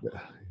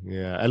 Wow.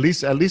 Yeah, at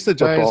least the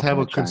Giants have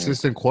a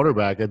consistent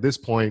quarterback at this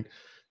point.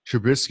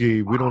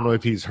 Trubisky, we don't know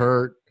if he's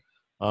hurt.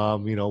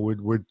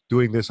 We're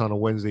doing this on a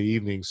Wednesday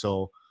evening,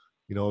 so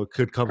it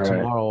could come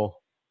tomorrow.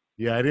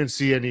 Yeah, I didn't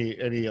see any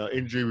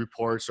injury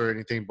reports or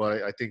anything,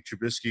 but I think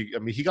Trubisky. I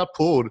mean, he got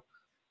pulled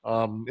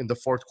in the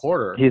 4th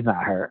quarter. He's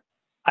not hurt.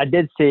 I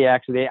did see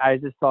actually. I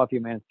just saw a few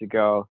minutes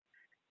ago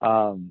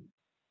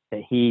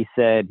that he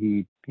said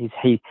his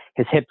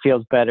hip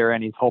feels better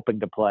and he's hoping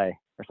to play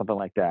or something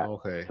like that.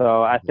 Okay.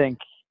 So I think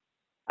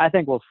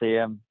we'll see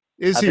him.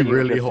 Is he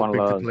really hoping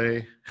to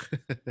play?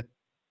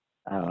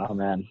 I don't know,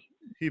 man.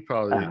 He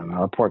probably. I don't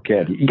know. Poor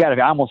kid. I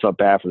almost felt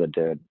bad for the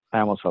dude.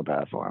 I almost felt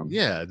bad for him.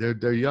 Yeah,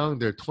 they're young.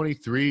 They're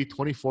 23,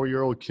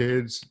 24-year-old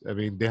kids. I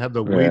mean, they have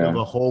the weight of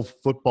a whole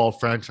football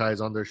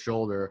franchise on their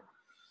shoulder.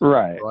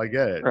 Right. So I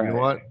get it. Right. You know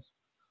what?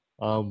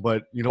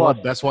 But you know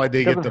what? That's why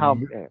they get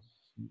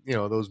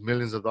those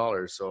millions of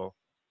dollars. So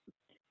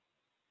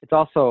it's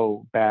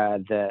also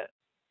bad that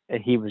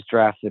he was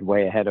drafted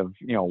way ahead of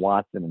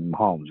Watson and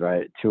Mahomes,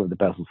 right? 2 of the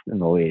best in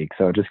the league.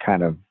 So it just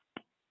kind of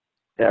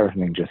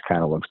everything just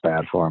kind of looks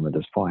bad for him at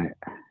this point.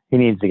 He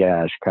needs to get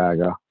out of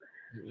Chicago.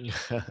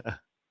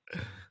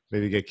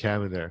 Maybe get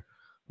Cam in there.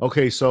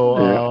 Okay,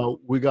 so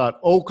we got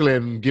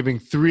Oakland giving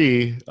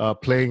 3,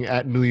 playing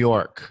at New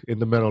York in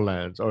the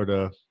Meadowlands or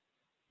the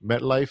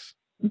MetLife.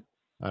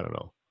 I don't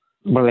know.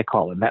 What do they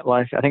call it?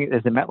 MetLife? I think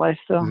is it MetLife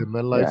still? Is it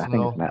MetLife? Yeah, I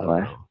think it's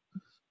MetLife.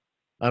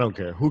 I don't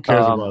care. Who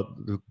cares about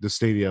the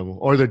stadium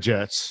or the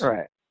Jets?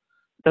 Right.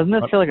 Doesn't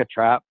this feel like a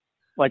trap?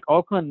 Like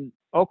Oakland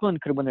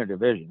could win their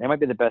division. They might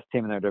be the best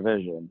team in their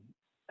division.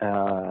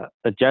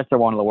 The Jets are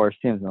one of the worst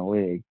teams in the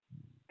league,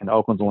 and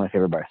Oakland's only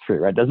favored by 3,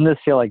 right? Doesn't this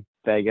feel like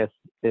Vegas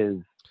is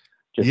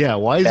just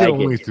why is begging,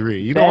 it only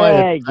 3? You know,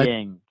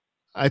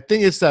 I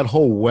think it's that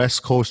whole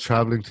West Coast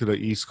traveling to the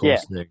East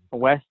Coast thing.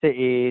 West to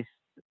East.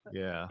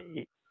 Yeah.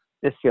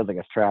 This feels like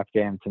a trap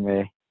game to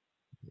me.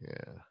 Yeah.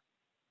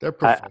 They're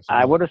professional.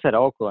 I would have said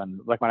Oakland.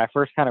 Like when I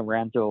first kind of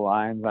ran through the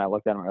lines when I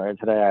looked at them earlier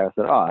today, I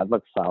said, it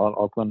looks solid,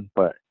 Oakland.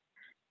 But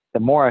the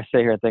more I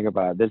sit here and think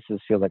about it, this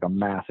just feels like a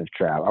massive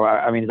trap.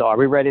 I mean, are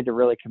we ready to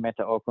really commit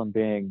to Oakland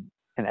being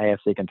an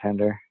AFC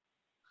contender?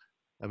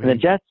 I mean, and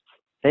the Jets,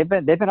 they've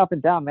been up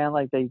and down, man.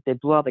 Like they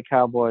blew out the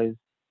Cowboys.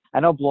 I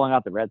know blowing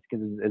out the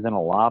Redskins isn't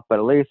a lot, but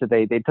at least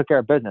they took care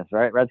of business,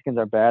 right? Redskins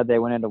are bad. They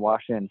went into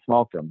Washington and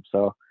smoked them.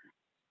 So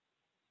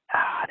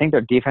I think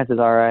their defense is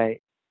all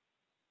right.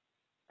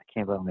 I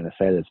can't believe I'm going to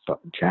say this, but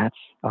Jets,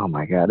 oh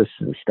my God, this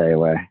is a stay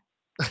away.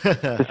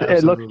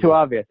 It looks too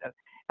obvious.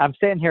 I'm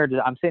sitting here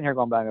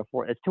going back and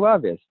forth. It's too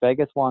obvious.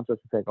 Vegas wants us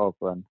to take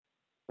Oakland.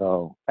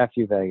 So F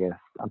you, Vegas.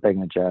 I'm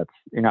taking the Jets.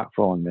 You're not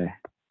fooling me.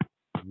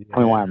 Yeah,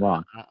 Tell me why I'm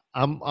wrong.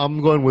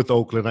 I'm going with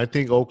Oakland. I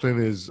think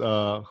Oakland is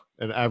an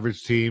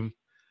average team,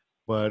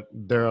 but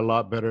they're a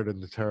lot better than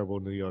the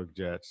terrible New York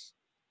Jets.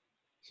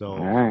 So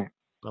all right.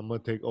 I'm going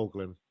to take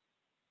Oakland.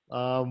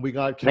 We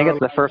got Carolina. I think it's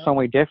the first one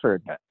we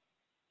differed.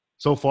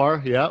 So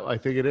far, yeah, I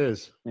think it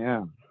is.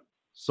 Yeah.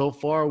 So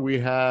far, we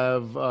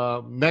have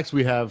next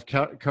we have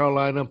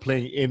Carolina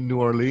playing in New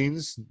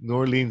Orleans. New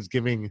Orleans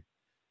giving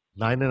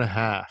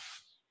 9.5.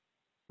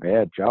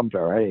 Yeah, jumped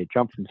already.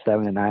 Jumped from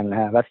 7 to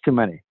 9.5. That's too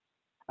many.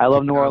 I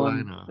love New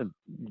Orleans.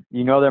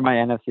 You know they're my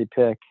NFC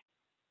pick.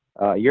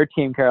 Your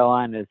team,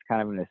 Carolina, is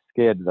kind of in a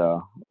skid,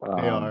 though.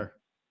 They are.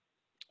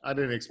 I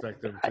didn't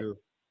expect them to.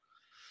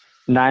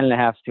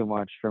 9.5 is too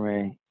much for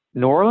me.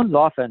 New Orleans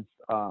offense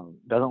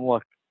doesn't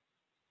look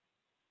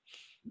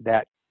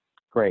that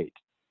great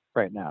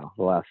right now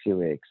the last few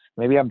weeks.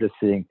 Maybe I'm just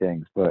seeing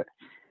things, but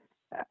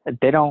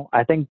they don't.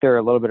 I think they're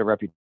a little bit of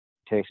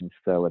reputation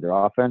still with their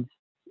offense,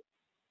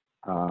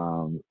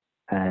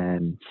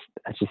 and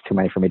that's just too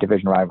many for me.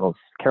 Division rivals.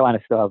 Carolina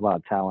still has a lot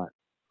of talent.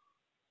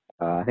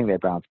 I think they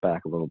bounce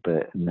back a little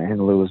bit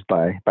and lose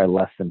by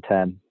less than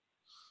 10.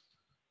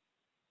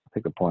 I'll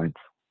take the points.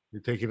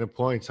 You're taking the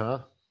points, huh?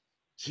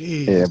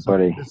 Jeez, yeah,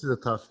 buddy. This is a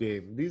tough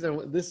game.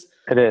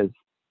 It is.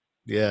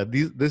 Yeah,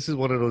 this is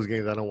one of those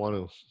games I don't want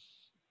to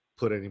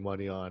put any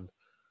money on.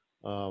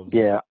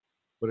 Yeah.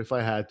 But if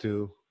I had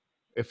to,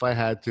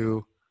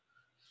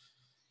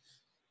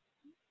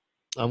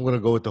 I'm gonna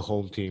go with the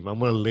home team. I'm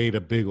gonna lay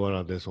the big one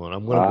on this one.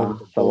 I'm gonna go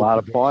with it's a lot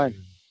of points.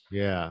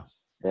 Yeah.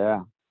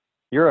 Yeah.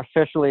 You're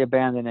officially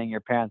abandoning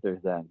your Panthers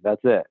then.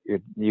 That's it.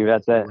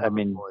 That's it. I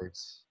mean,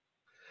 points.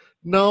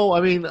 No,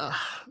 I mean,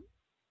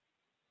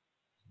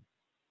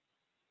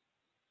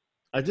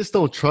 I just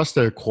don't trust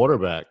their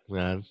quarterback,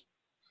 man.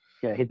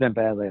 Yeah, he's been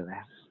bad lately.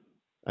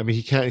 I mean,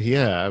 he can't.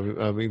 Yeah,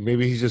 I mean,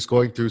 maybe he's just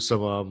going through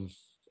some.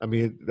 I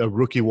mean, a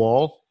rookie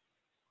wall.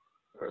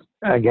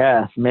 I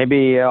guess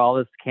maybe all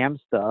this camp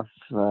stuff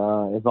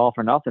is all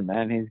for nothing,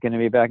 man. He's going to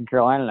be back in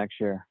Carolina next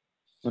year.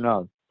 Who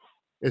knows?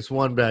 It's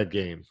one bad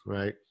game,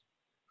 right?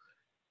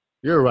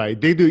 You're right.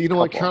 They do. You know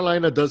what?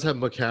 Carolina does have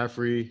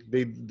McCaffrey.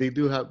 They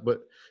do have,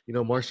 but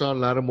Marshawn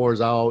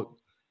Lattimore's out.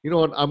 You know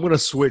what? I'm gonna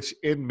switch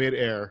in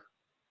midair.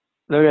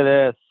 Look at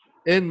this.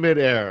 In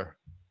midair,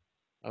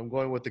 I'm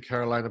going with the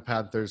Carolina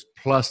Panthers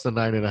plus the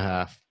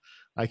 9.5.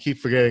 I keep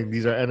forgetting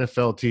these are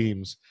NFL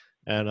teams,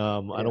 and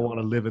I don't want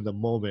to live in the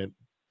moment.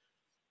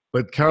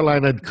 But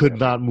Carolina could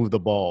not move the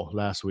ball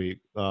last week.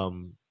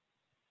 Allen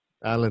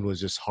was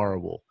just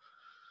horrible.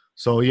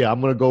 So yeah, I'm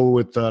gonna go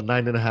with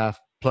 9.5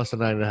 plus the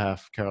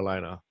 9.5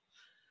 Carolina.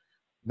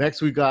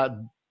 Next, we got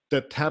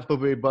the Tampa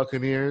Bay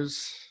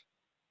Buccaneers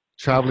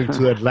traveling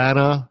to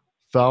Atlanta.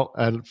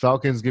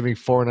 Falcons giving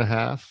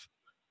 4.5.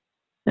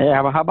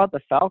 Yeah, but how about the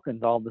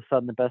Falcons? All of a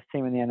sudden, the best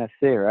team in the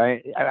NFC,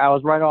 right? I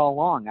was right all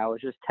along. I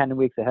was just 10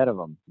 weeks ahead of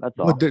them. That's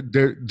all. But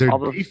their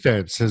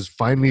defense has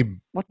finally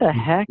what the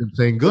heck? been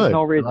playing good. There's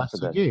no reason for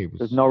this.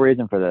 There's no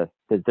reason for this.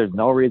 There's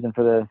no reason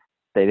for this.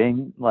 They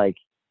didn't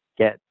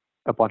get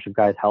a bunch of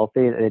guys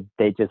healthy.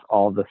 They just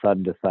all of a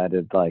sudden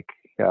decided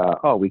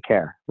oh, we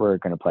care. We're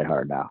going to play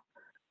hard now.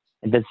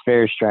 And that's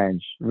very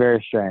strange.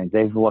 Very strange.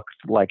 They've looked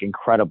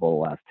incredible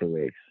the last 2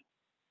 weeks.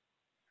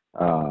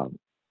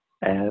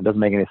 And it doesn't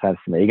make any sense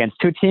to me. Against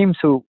two teams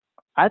who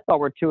I thought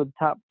were two of the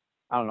top,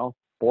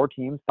 4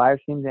 teams, 5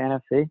 teams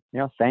in the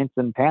NFC, Saints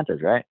and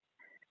Panthers, right?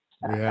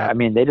 Yeah. I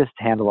mean, they just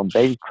handled them.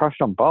 They crushed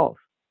them both.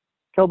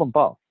 Killed them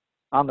both.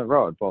 On the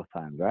road both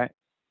times, right?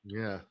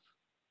 Yeah.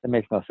 It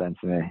makes no sense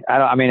to me.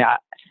 Oh my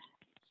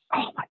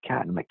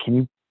God. I'm like,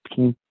 can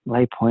you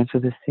lay points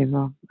with this team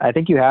though? I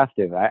think you have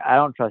to. I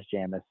don't trust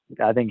Jameis.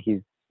 I think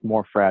he's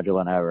more fragile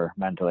than ever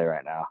mentally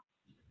right now.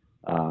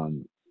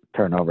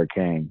 Turnover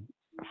king.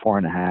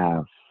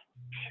 4.5.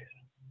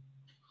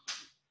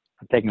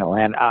 I'm taking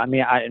Atlanta. I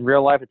mean, in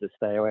real life, it's a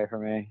stay away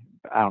from me.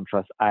 I don't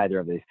trust either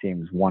of these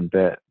teams one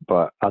bit,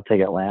 but I'll take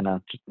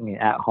Atlanta.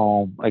 At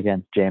home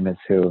against Jameis,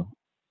 who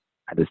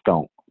I just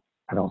don't.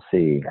 I don't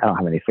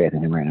have any faith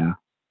in him right now.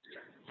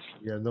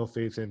 You have no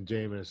faith in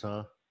Jameis,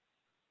 huh?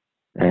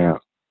 Yeah.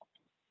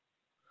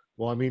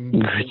 Well, I mean,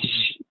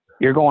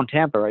 you're going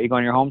Tampa, right? You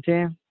going your home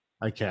team?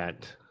 I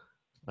can't.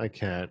 I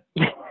can't.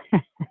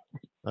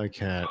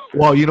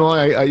 Well,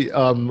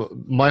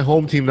 my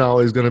home team now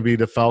is going to be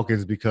the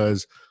Falcons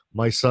because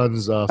my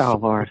son's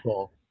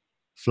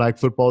flag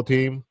football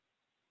team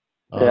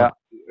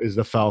is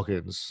the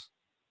Falcons.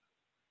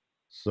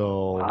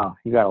 So wow,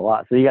 you got a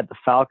lot. So you got the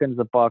Falcons,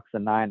 the Bucks, the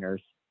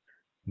Niners.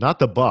 Not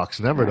the Bucks.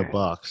 Never the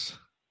Bucks.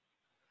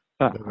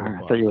 I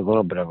thought you were a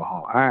little bit of a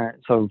home. All right,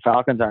 so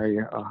Falcons are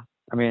your.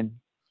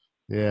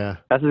 Yeah,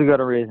 that's as good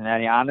a reason.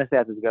 Honestly,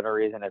 that's as good a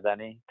reason as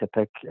any to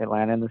pick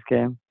Atlanta in this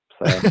game.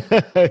 So.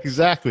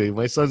 Exactly.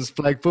 My son's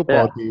flag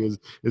football team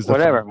is the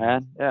whatever,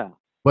 man. Yeah.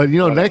 But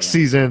next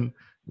season,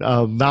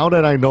 now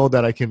that I know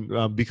that I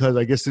can, because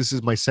I guess this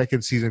is my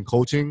second season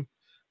coaching,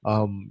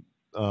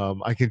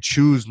 I can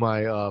choose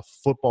my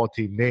football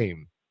team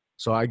name,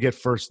 so I get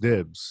first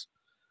dibs.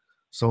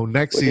 So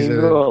next season,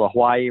 you go the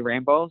Hawaii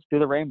Rainbows. Do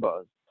the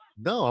Rainbows.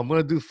 No, I'm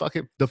gonna do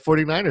the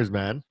 49ers,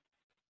 man.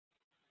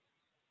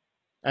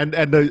 And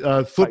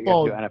the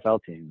football NFL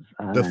teams.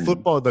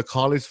 The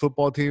college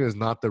football team is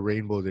not the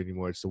Rainbows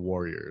anymore. It's the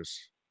Warriors.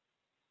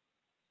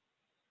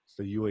 It's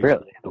the UH.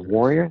 Really, the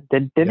Warriors?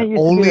 Didn't it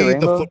used only to be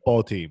the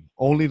football team.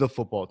 Only the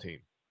football team.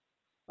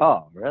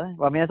 Oh, really?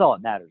 Well, I mean, that's all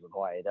that matters with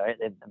Hawaii, right?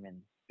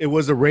 It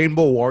was the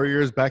Rainbow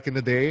Warriors back in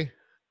the day,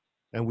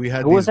 and we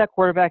had. Who was that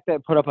quarterback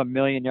that put up 1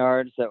 million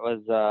yards? That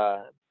was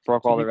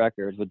broke all the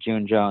records with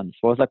June Jones.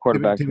 What was that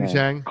quarterback's name?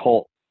 Chang?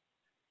 Colt.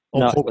 Oh,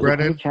 No, Colt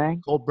Brennan.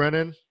 Chang? Colt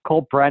Brennan.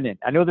 Colt Brennan.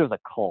 I knew there was a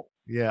Colt.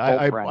 Yeah,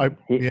 Colt I Brennan.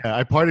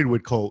 I partied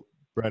with Colt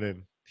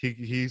Brennan. He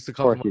used to Of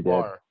come course to you my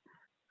did. bar.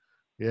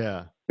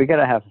 Yeah. We're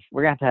gonna have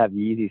to have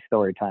Yeezy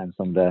story time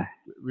someday.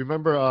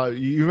 Remember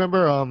you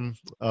remember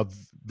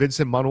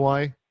Vincent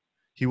Manuai?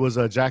 He was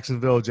a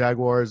Jacksonville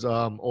Jaguars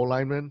O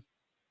lineman.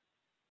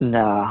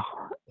 No.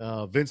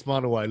 Vince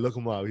Manuai, look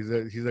him up.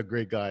 He's a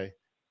great guy.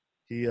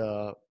 He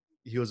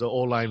was an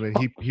O lineman.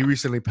 He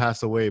recently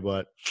passed away,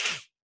 but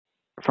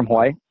From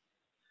Hawaii?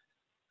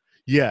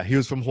 yeah, he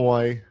was from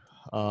Hawaii.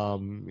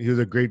 He was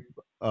a great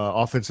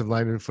offensive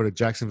lineman for the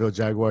Jacksonville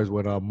Jaguars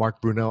when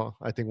Mark Brunell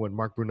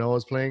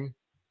was playing.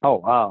 Oh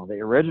wow, the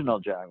original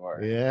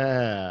Jaguar.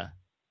 Yeah.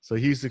 So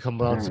he used to come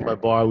down to my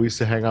bar. We used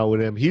to hang out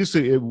with him.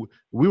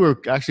 We were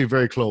actually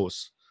very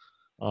close.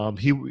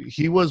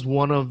 He was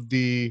one of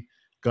the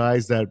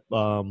guys that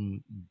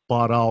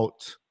bought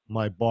out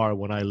my bar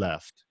when I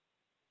left.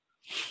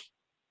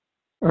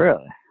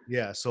 Really?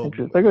 Yeah. So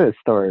Look at his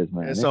stories,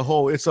 man. it's a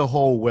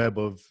whole web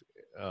of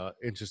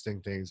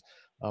interesting things.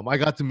 I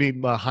got to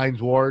meet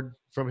Hines Ward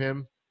from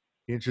him.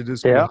 He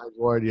introduced me to Hines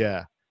Ward.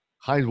 Yeah,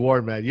 Hines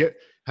Ward, man. Yeah.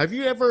 Have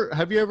you ever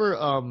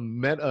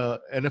met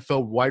a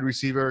NFL wide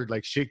receiver,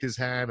 like shaked his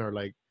hand or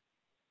like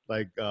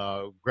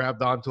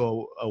grabbed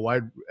onto a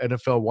wide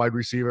NFL wide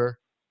receiver?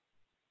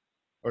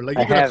 Or like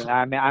I have.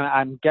 I mean,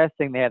 I'm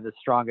guessing they have the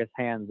strongest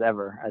hands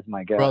ever, as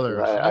my guess.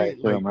 Brother, I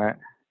assume, right?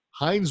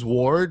 Hines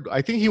Ward.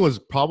 I think he was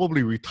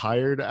probably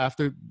retired at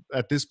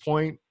this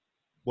point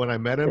when I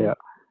met him. Yeah.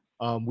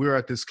 We were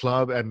at this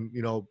club, and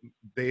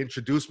they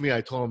introduced me. I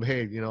told him,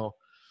 hey,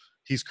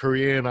 he's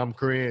Korean, I'm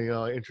Korean.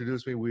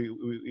 Introduce me. We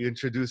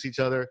introduced each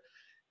other,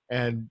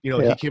 and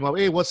he came up,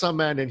 hey, what's up,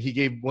 man? And he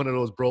gave one of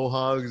those bro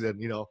hugs,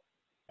 and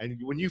and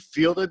when you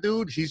feel the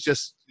dude, he's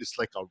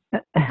like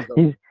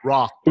a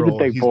rock, bro. He's a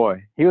big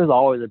boy. He was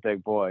always a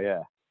big boy.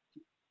 Yeah.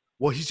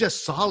 Well, he's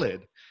just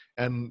solid,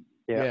 and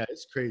yeah,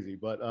 it's crazy.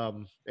 But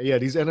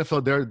these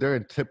NFL, they're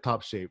in tip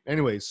top shape.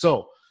 Anyway,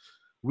 so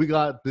we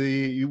got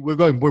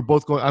we're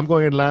both going. I'm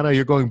going Atlanta.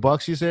 You're going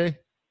Bucks. You say?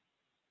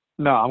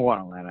 No, I'm going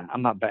Atlanta.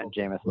 I'm not betting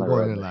Jameis. We're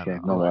going Atlanta.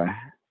 No way.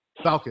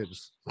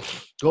 Falcons.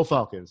 Go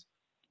Falcons.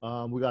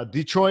 We got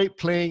Detroit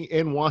playing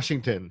in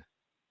Washington.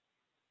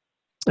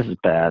 This is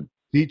bad.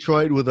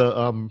 Detroit with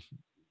a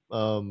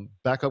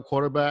backup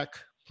quarterback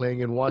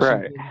playing in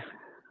Washington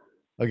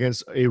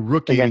against a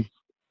rookie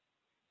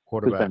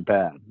quarterback. It's been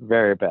bad.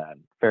 Very bad.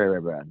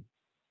 Very, very bad.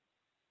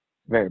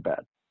 Very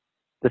bad.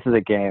 This is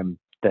a game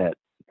that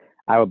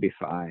I would be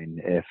fine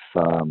if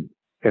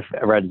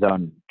Red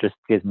Zone just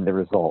gives me the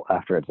result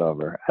after it's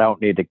over. I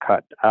don't need to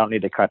cut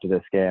to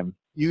this game.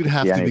 You'd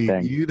have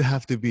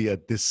to be a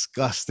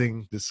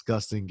disgusting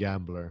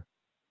gambler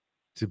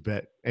to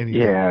bet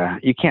anything. Yeah,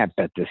 you can't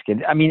bet this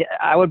game. I mean,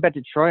 I would bet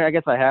Detroit. I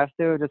guess I have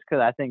to, just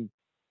because I think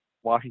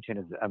Washington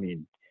is. I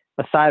mean,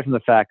 aside from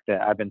the fact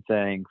that I've been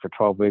saying for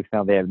 12 weeks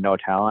now they have no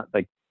talent,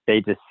 like they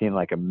just seem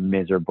like a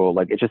miserable,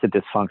 like it's just a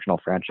dysfunctional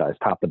franchise,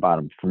 top to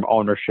bottom, from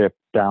ownership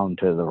down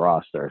to the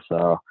roster.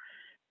 So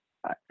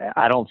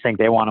I don't think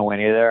they want to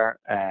win either,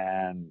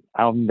 and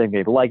I don't think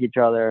they like each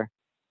other.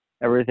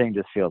 Everything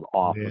just feels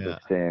off with this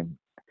team.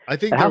 I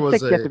think how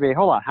sick you have to be.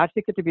 Hold on, how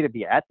sick you have to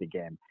be at the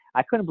game?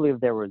 I couldn't believe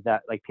there was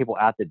that people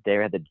at the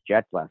day at the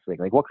Jets last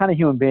week. Like, what kind of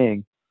human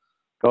being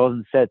goes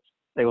and sits?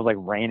 It was like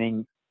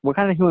raining. What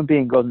kind of human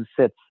being goes and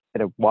sits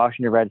at a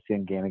Washington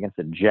Redskins game against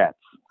the Jets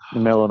in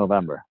the middle of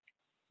November?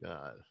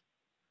 God,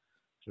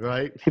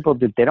 right? People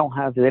do they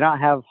not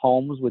have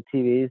homes with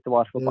TVs to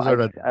watch football?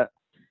 Those are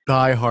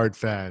diehard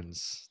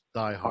fans.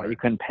 Oh, you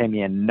couldn't pay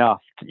me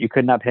enough. You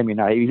could not pay me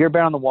enough. You've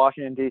been on the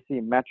Washington D.C.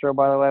 Metro,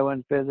 by the way, when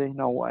it's busy?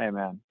 No way,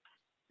 man.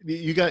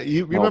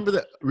 Remember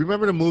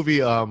the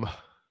movie?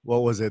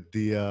 What was it?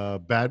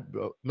 The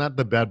not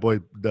the Bad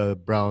Boy, the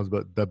Browns,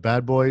 but the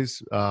Bad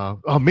Boys.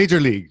 Major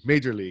League,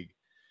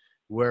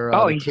 where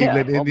the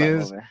Cleveland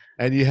Indians,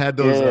 and you had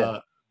those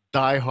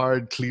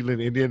diehard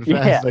Cleveland Indian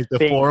fans, like the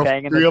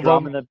three of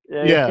them.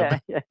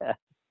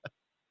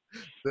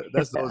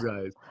 That's those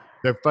guys.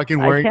 They're fucking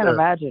wearing. I can't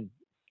imagine.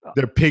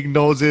 Their pig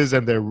noses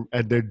and their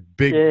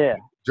big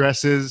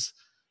dresses.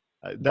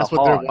 That's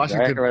what their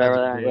Washington fans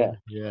are doing.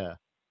 Yeah.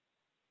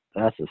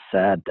 That's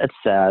sad. That's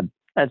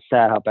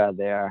sad how bad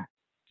they are.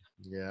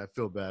 Yeah, I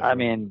feel bad. I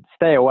mean,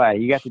 stay away.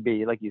 You got to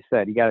be, like you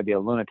said, you got to be a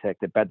lunatic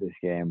to bet this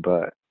game.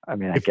 But, I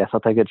mean, I guess I'll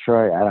take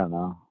Detroit. I don't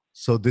know.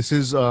 So this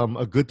is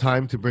a good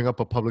time to bring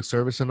up a public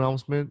service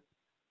announcement.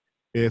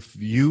 If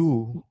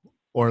you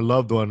or a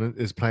loved one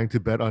is planning to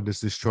bet on this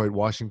Detroit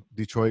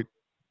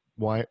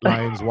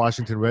Lions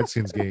Washington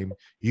Redskins game,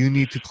 you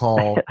need to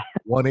call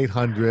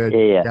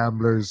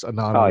 1-800-GAMBLERS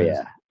Anonymous. Oh,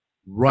 yeah.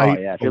 Right.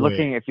 Oh, yeah.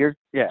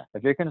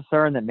 If you're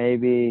concerned that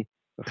maybe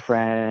a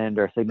friend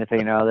or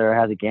significant other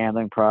has a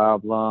gambling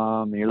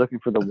problem and you're looking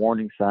for the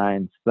warning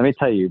signs, let me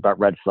tell you about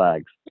red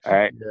flags. All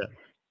right. Yeah.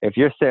 If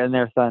you're sitting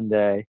there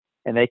Sunday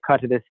and they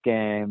cut to this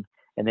game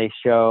and they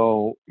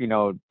show,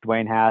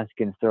 Dwayne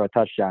Haskins throw a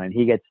touchdown and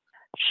he gets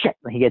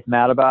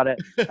mad about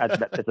it, that's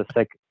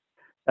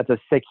a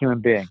sick human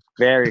being.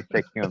 Very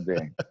sick human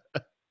being.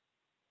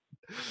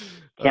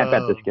 Can't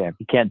bet this game.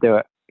 You can't do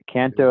it.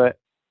 Can't do it.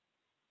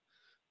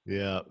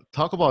 Yeah.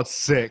 Talk about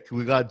sick.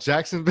 We got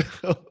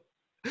Jacksonville,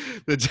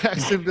 the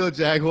Jacksonville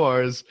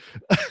Jaguars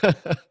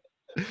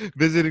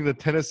visiting the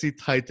Tennessee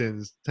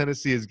Titans.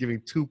 Tennessee is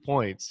giving 2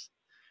 points.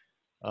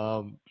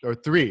 Or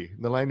 3.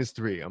 The line is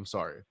 3. I'm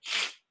sorry.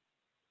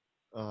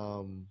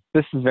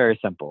 This is very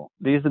simple.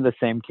 These are the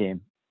same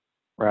team,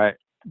 right?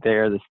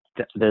 There's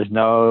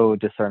no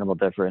discernible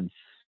difference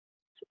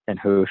in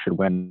who should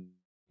win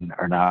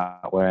or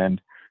not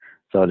win.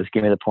 So just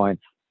give me the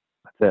points.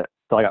 That's it.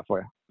 That's all I got for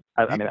you.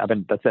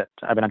 That's it.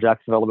 I've been on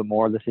Jacksonville a little bit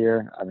more this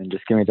year.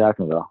 Just give me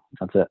Jacksonville.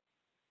 That's it.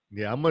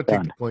 Yeah, I'm gonna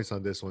take the points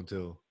on this one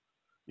too.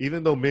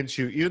 Even though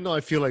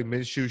I feel like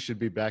Minshew should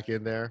be back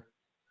in there.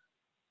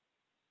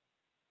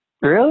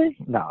 Really?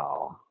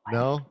 No.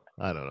 No?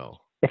 I don't know.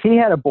 If he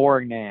had a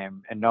boring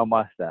name and no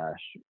mustache,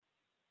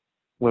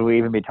 would we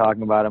even be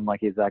talking about him like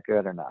he's that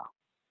good or no?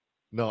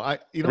 No,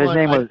 if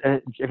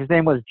his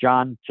name was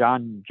John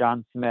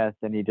Smith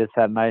and he just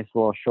had a nice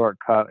little short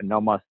cut and no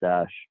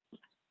mustache,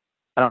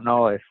 I don't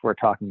know if we're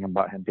talking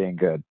about him being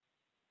good.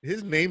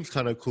 His name's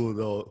kind of cool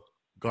though,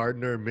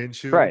 Gardner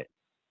Minshew. Right.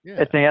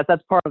 Yeah.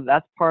 That's part of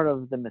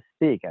the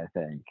mystique, I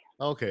think.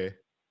 Okay.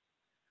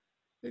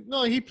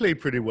 No, he played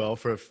pretty well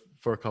for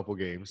a couple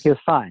games. He was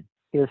fine,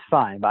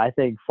 but I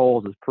think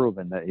Foles has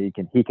proven that he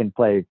can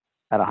play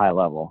at a high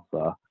level.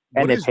 So,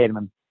 and they paid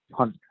him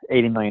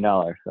 $80 million.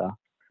 So,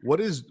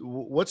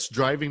 what's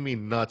driving me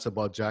nuts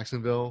about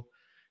Jacksonville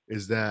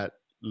is that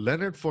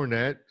Leonard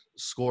Fournette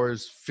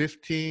scores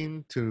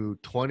 15 to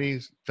 20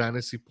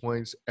 fantasy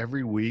points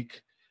every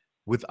week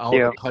without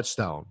a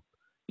touchdown.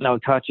 No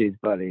touchies,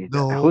 buddy.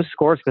 No. Who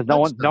scores? Because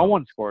no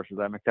one scores for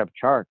them except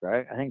Chark,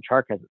 right? I think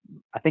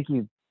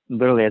he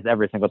literally has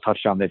every single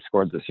touchdown they've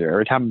scored this year.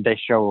 Every time they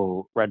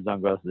show red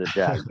zone goes to the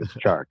Jags, it's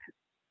Chark.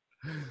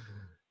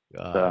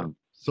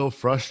 So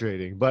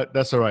frustrating, but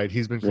that's all right.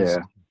 He's been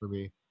consistent for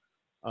me.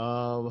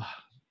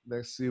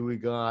 Let's see. We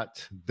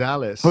got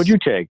Dallas. Who'd you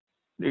take?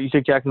 You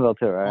take Jacksonville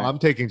too, right? Oh, I'm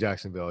taking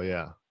Jacksonville.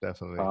 Yeah,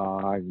 definitely.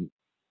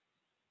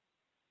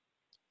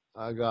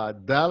 I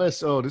got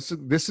Dallas. Oh, this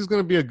is going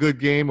to be a good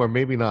game, or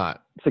maybe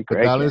not. It's a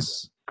great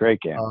Dallas, game.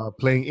 Great game.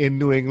 Playing in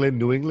New England.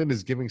 New England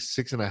is giving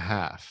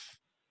 6.5.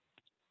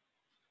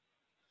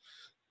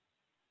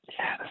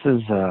 Yeah, this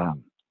is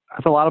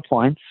that's a lot of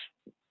points,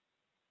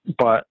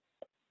 but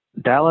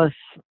Dallas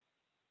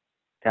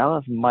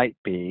might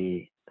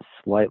be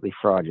slightly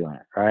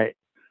fraudulent, right?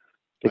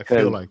 Because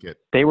I feel like it.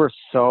 They were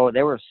so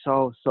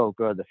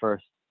good the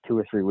first 2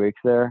 or 3 weeks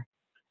there,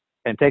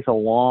 and it takes a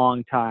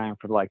long time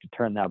for to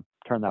turn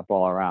that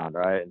ball around,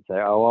 right? And say,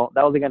 oh well,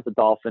 that was against the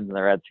Dolphins and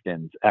the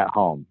Redskins at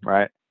home,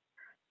 right?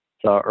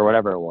 So or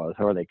whatever it was,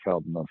 whoever they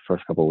killed in the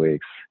first couple of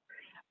weeks.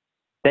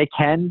 They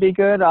can be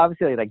good,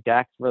 obviously. Like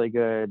Dak's really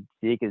good,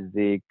 Zeke is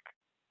Zeke,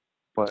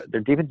 but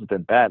their defense has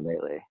been bad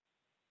lately.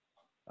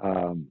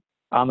 On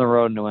the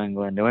road, New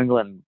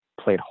England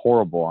played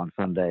horrible on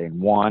Sunday and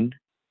won.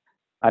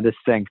 I just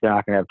think they're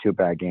not going to have 2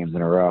 bad games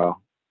in a row.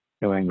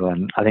 New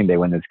England, I think they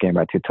win this game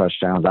by 2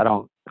 touchdowns. I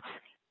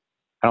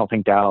don't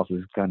think Dallas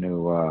is going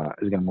to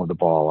move the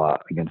ball a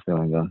lot against New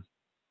England.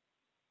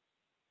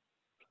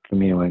 For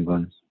me, New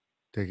England.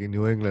 Taking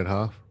New England,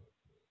 huh?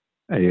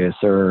 Yes,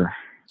 sir.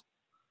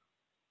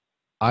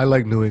 I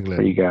like New England.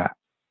 What you got?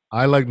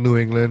 I like New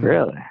England.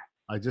 Really?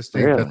 I just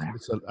think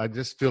I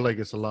just feel like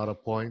it's a lot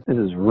of points. This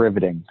is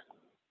riveting.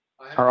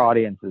 Our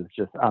audience is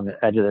just on the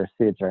edge of their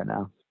seats right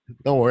now.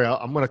 Don't worry,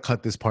 I'm going to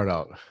cut this part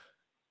out.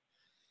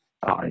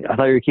 Oh, I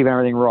thought you were keeping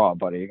everything raw,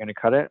 buddy. You're going to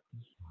cut it?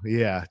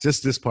 Yeah,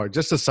 just this part,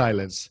 just the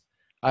silence.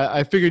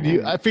 I figured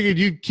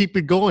you'd keep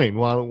it going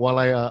while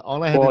I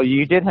all I had. Well,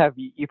 you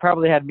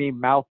probably had me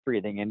mouth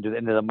breathing into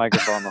the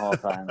microphone the whole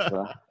time.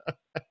 So.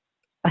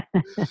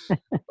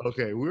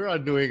 Okay, we're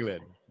on New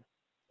England.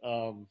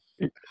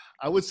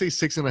 I would say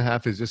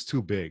 6.5 is just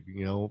too big.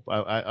 You know,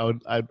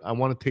 I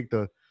want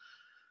to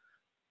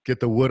get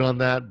the wood on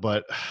that,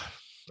 but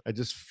I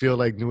just feel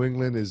like New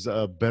England is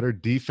a better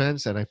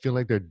defense, and I feel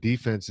like their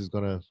defense is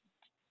going to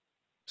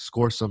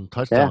score some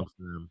touchdowns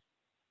for them.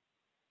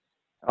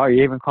 Oh,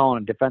 you're even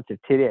calling a defensive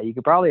TD. You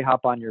could probably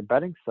hop on your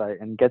betting site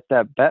and get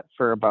that bet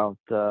for about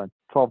 12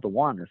 to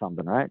 1 or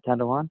something, right? 10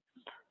 to 1.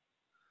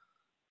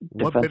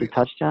 Defensive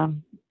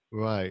touchdown.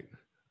 Right.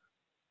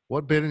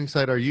 What betting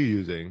site are you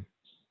using?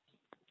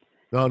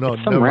 No,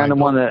 it's some random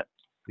one that.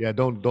 Yeah,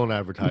 don't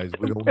advertise.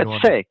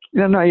 It's fake.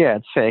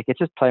 It's fake. It's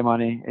just play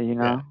money. You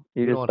know,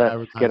 you just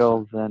bet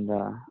Skittles and.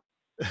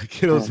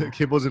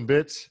 Kibbles and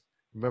bits.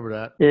 Remember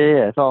that?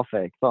 Yeah, it's all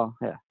fake. It's all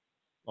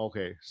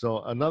Okay,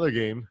 so another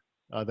game.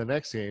 The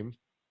next game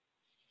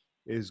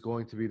is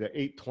going to be the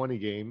 8:20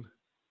 game,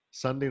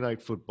 Sunday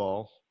Night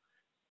Football.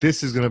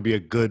 This is going to be a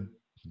good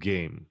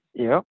game.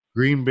 Yep.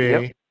 Green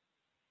Bay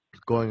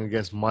going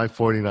against my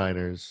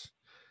 49ers.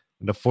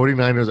 And the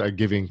 49ers are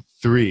giving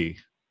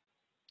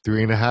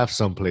 3.5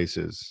 some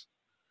places.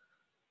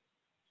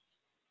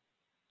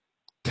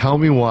 Tell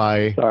me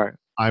why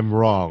I'm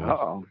wrong.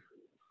 Uh-oh.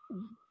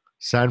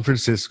 San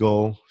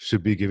Francisco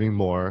should be giving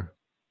more,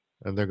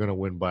 and they're going to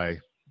win by a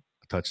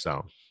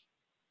touchdown.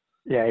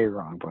 Yeah, you're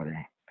wrong, buddy.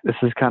 This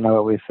is kind of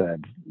what we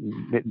said.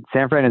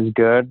 San Fran is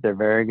good. They're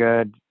very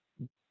good,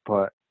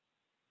 but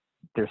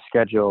their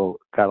schedule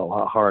got a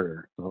lot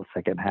harder in the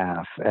second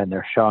half, and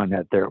they're showing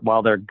that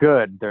while they're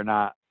good, they're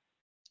not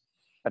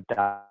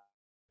adapting.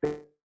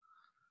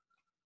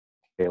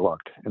 They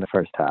looked in the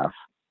first half.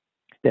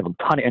 They have a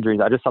ton of injuries.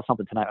 I just saw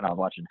something tonight when I was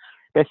watching.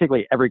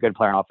 Basically, every good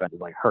player on offense is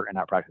like hurt and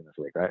not practicing this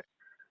week, right?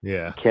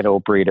 Yeah.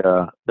 Kittle,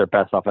 Breida, their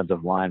best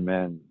offensive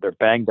linemen, they're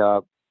banged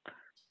up.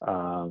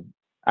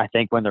 I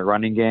think when the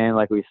running game,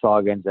 like we saw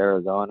against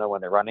Arizona,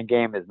 when the running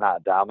game is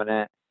not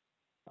dominant,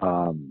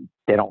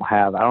 they don't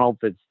have, I don't know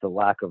if it's the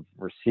lack of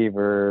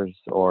receivers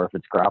or if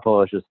it's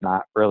Garoppolo is just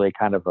not really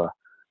kind of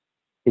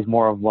he's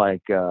more of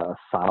like a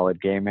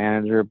solid game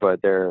manager, but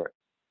they're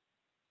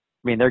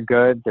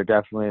good. They're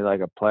definitely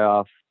like a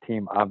playoff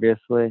team,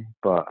 obviously,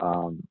 but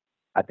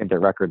I think their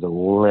record's a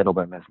little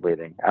bit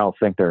misleading. I don't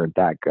think they're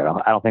that good.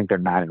 I don't think they're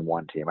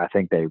 9-1 team. I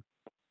think they're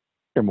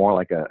more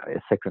like a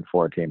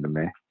 6-4 team to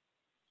me.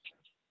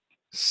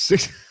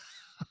 6.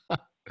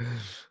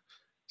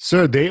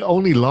 Sir, they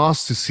only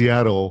lost to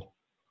Seattle.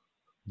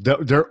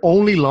 Their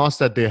only loss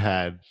that they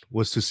had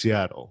was to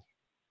Seattle.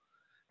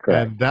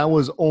 Correct. And that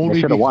was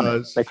only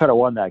because they could have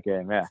won that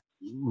game, yeah.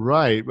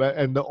 Right.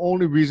 And the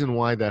only reason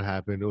why that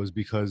happened was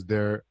because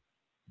their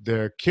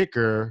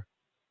kicker,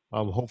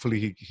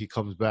 hopefully he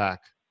comes back.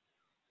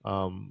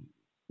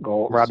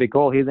 Robbie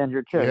Gould, he's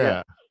injured too.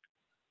 Yeah.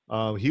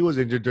 He was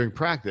injured during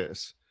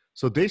practice.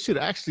 So they should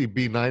actually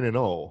be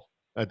 9-0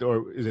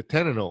 or is it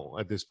 10-0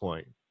 at this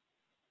point?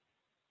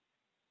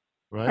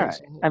 Right?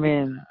 So, I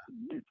mean,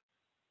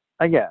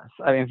 I guess.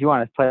 I mean, if you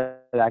want to play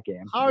that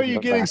game. How are you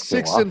getting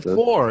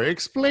 6-4?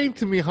 Explain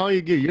to me how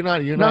you get. You're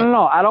not.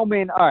 No. I don't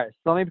mean. All right.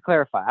 So let me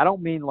clarify. I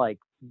don't mean like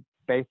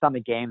based on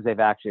the games they've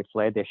actually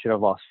played, they should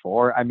have lost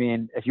 4. I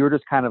mean, if you were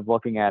just kind of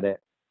looking at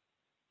it,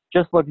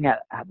 just looking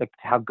at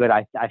how good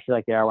I feel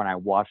like they are when I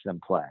watch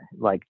them play.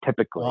 Like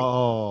typically,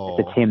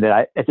 it's a team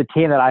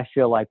that I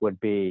feel like would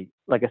be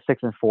like a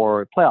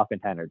 6-4 playoff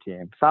contender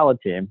team, solid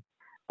team,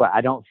 but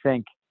I don't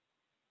think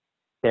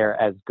they're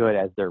as good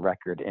as their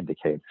record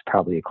indicates.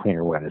 Probably a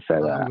cleaner way to say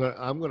that.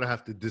 I'm going to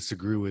have to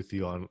disagree with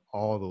you on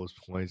all those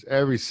points.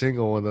 Every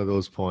single one of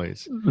those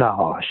points.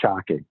 No,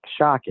 shocking.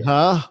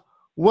 Huh?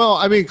 Well,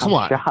 I mean, come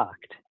on.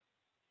 Shocked.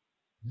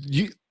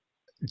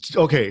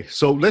 Okay,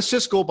 so let's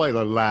just go by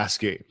the last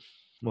game.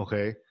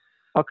 Okay.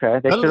 Okay,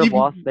 they should have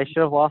lost. They should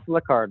have lost to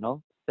the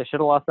Cardinals. They should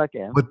have lost that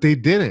game. But they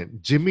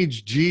didn't. Jimmy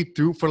G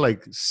threw for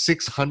like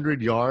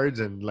 600 yards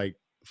and like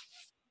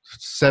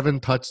 7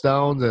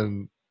 touchdowns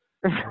and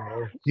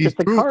he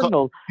threw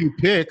a few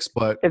picks,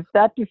 but if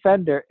that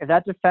defender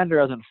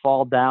doesn't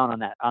fall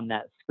down on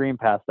that screen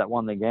pass that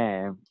won the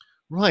game,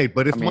 right?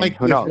 But if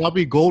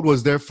Robbie Gould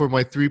was there for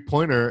my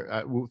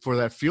 3-pointer for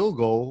that field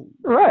goal,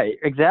 right?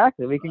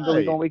 Exactly. We can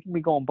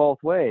be going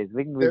both ways.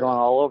 We can be going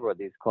all over with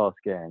these close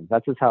games.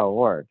 That's just how it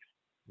works.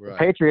 Right. The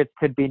Patriots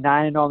could be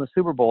 9-0 in the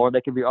Super Bowl, or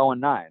they could be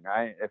 0-9,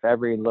 right? If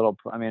every little,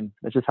 I mean,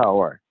 that's just how it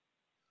works.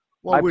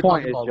 Well, my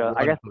point is just,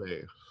 I guess,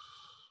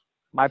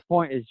 my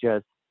point is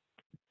just.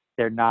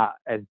 They're not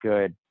as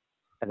good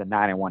as a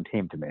 9-1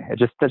 team to me.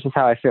 That's just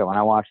how I feel when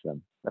I watch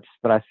them. That's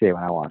what I see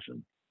when I watch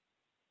them.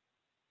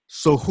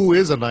 So who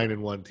is a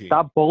 9-1 team?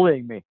 Stop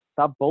bullying me.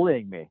 I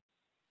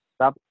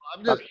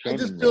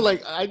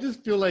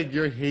just feel like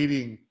you're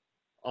hating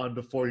on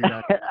the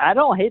 49ers. I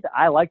don't hate them.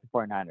 I like the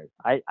 49ers.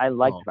 I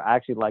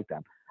actually like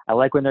them. I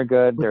like when they're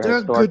good. They're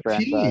a good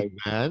team,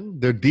 man.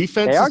 Their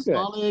defense is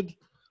solid.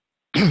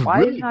 Why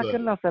really is it not good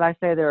enough that I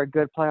say they're a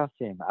good playoff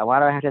team? Why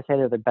do I have to say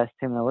they're the best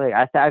team in the league?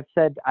 I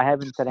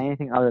haven't said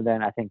anything other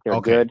than I think they're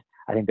good.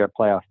 I think they're a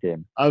playoff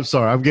team. I'm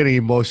sorry. I'm getting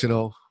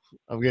emotional.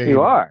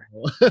 Are.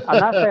 I'm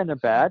not saying they're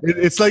bad.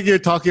 It's like you're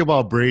talking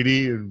about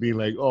Brady and being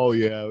like, oh,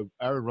 yeah,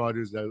 Aaron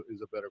Rodgers is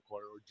a better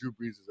quarter or Drew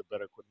Brees is a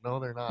better quarter. No,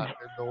 they're not.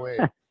 There's no way.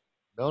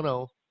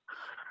 No.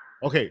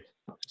 Okay,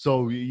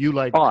 so you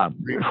like – Hold on.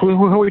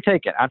 Who are we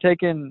taking? I'm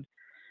taking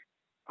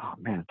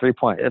 – 3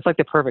 points. It's like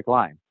the perfect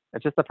line.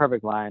 It's just the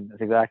perfect line.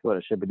 It's exactly what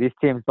it should be. These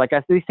teams,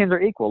 these teams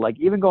are equal. Like,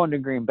 even going to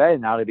Green Bay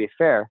now, to be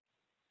fair,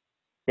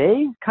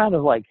 they kind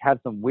of, like, have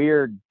some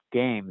weird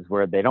games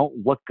where they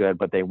don't look good,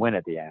 but they win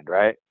at the end,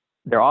 right?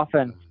 Their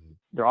offense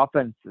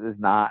is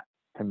not,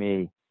 to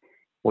me,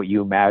 what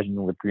you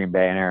imagine with Green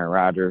Bay and Aaron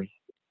Rodgers.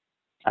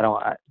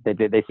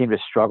 They seem to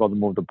struggle to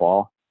move the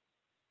ball.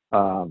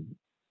 I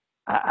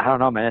don't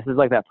know, man. This is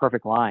like that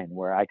perfect line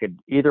where I could,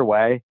 either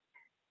way,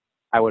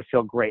 I would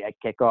feel great at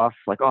kickoff,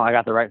 like, oh, I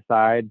got the right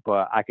side,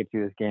 but I could see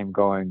this game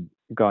going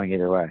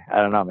either way. I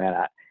don't know, man.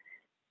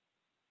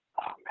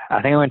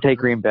 I think I'm going to take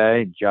Green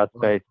Bay just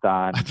based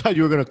on. I thought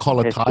you were going to call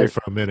a tie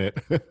for a minute.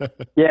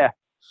 Yeah,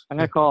 I'm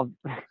going to call him.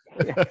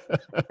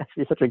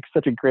 He's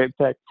such a great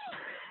pick.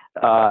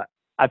 I'm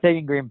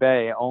taking Green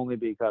Bay only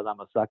because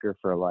I'm a sucker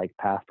for like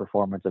past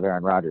performance of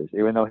Aaron Rodgers,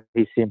 even though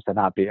he seems to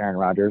not be Aaron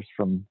Rodgers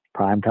from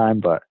prime time.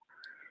 But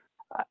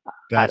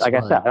I said,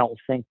 I don't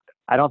think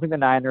the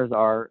Niners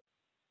are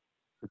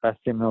the best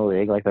team in the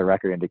league, like the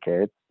record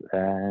indicates.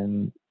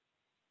 And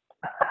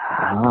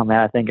I don't know, man.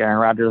 I think Aaron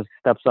Rodgers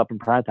steps up in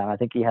prime time. I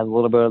think he has a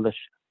little bit of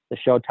the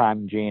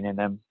Showtime gene in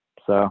them.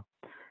 So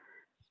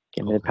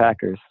give me the Okay.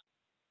 Packers.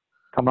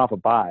 Coming off a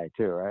bye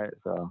too, right?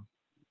 So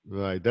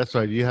Right. That's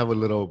right. You have a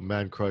little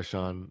man crush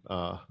on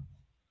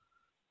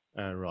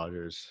Aaron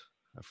Rodgers.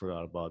 I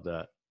forgot about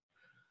that.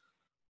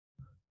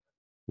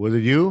 Was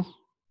it you?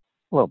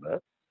 a little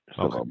bit, just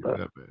a Okay. little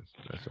bit.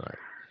 That's right.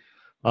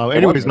 It was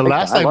Anyways, a big time.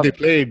 I love it.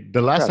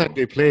 the last time Incredible.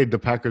 they played, the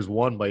Packers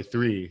won by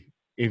 3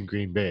 in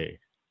Green Bay.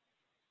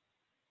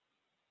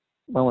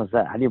 When was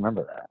that? How do you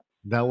remember that?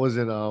 That was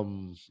in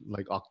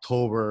like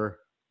October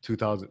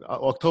 2000,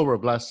 October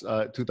of last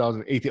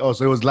 2018. Oh,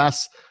 so it was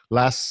last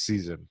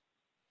season.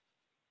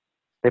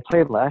 They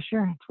played last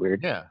year. It's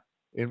weird. Yeah,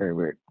 Very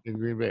weird. in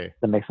Green Bay.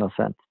 That makes no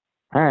sense.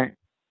 All right.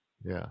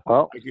 Yeah.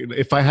 Well,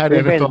 If I had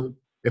Green Bay-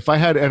 if I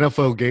had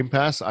NFL Game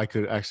Pass, I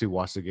could actually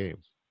watch the game.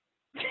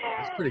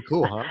 That's pretty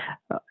cool, huh?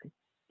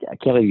 I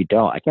can't believe you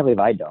don't. I can't believe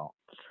I don't.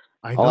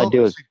 All I do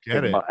you is should get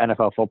think it. about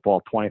NFL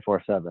football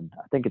 24/7.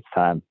 I think it's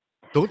time.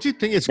 Don't you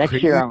think it's Next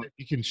crazy year, that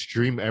you can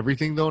stream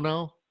everything though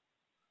now?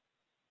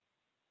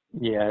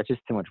 Yeah, it's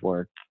just too much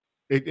work.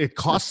 It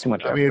costs too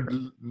much I mean,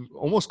 it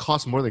almost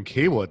costs more than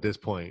cable at this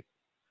point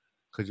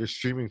because you're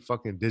streaming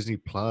fucking Disney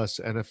Plus,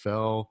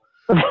 NFL,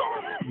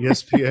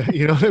 ESPN.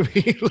 You know what I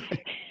mean?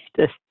 Like,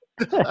 Just-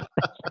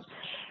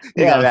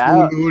 you Yeah, got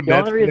man, Hulu, the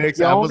only reason- Netflix,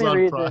 the only Amazon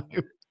reason-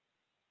 Prime.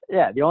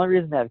 yeah, the only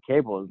reason to have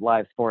cable is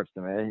live sports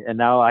to me. And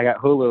now I got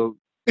Hulu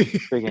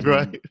freaking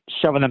Right.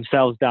 shoving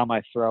themselves down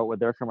my throat with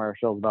their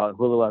commercials about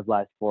Hulu has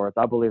live sports.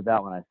 I'll believe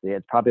that when I see it.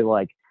 It's probably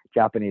like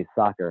Japanese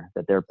soccer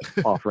that they're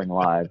offering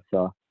live.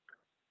 So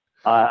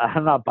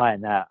I'm not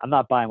buying that. I'm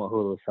not buying what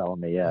Hulu's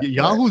selling me yet.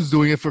 Yahoo's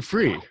doing it for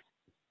free.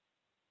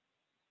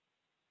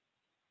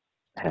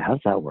 Hey, how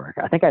does that work?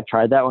 I think I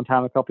tried that one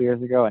time a couple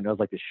years ago, and it was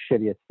like the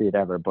shittiest feed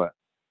ever. But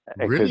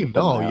it Really? could be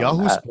No, something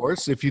Yahoo else.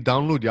 Sports. If you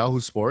download Yahoo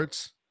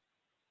Sports,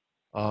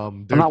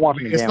 I'm not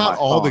watching the it's game not on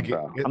my all phone, the game.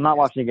 bro. I'm not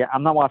watching a game.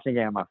 I'm not watching a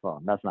game on my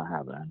phone. That's not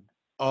happening.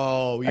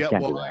 Oh yeah,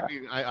 can't do well, I that.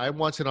 mean, I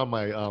watch it on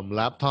my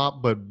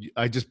laptop, but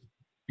I just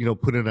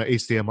put in an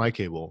HDMI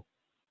cable.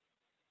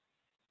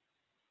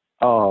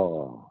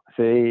 Oh,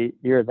 see,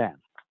 you're advanced.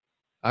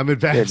 I'm You're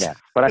advanced.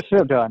 advanced. What I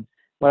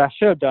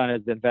should have done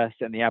is invest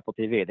in the Apple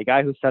TV. The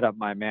guy who set up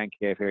my man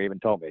cave here even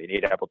told me you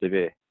need Apple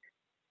TV. I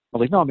was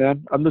like, no,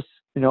 man, I'm just,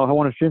 I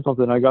want to stream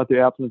something. I got the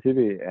apps on the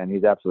TV, and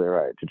he's absolutely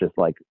right. To just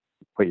like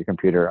put your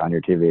computer on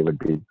your TV would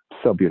be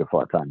so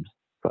beautiful at times.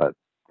 But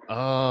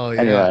Oh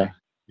yeah, anyway,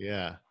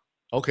 yeah.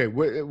 Okay,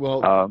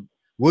 well, um,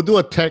 we'll do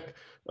a tech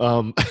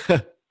a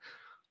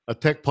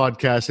tech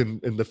podcast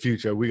in the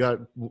future. We got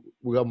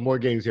more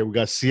games here. We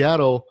got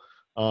Seattle,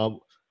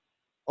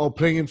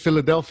 playing in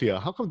Philadelphia.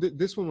 How come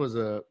this one was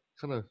a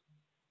kind of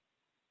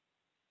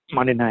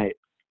Monday night.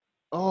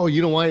 Oh,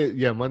 you know why?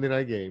 Yeah, Monday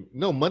night game.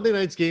 No, Monday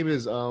night's game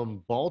is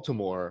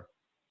Baltimore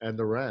and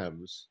the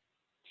Rams.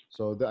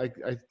 So I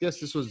guess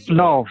this was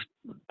No,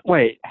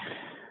 wait.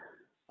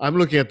 I'm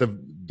looking at the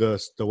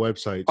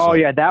website. Oh so-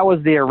 yeah, that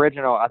was the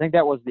original. I think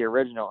that was the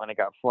original, and it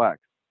got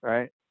flexed,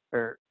 right?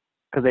 Or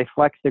because they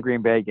flexed the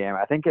Green Bay game.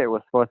 I think it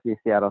was supposed to be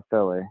Seattle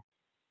Philly,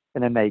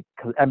 and then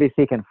because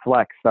NBC can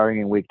flex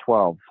starting in week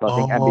 12. So I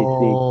think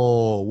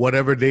NBC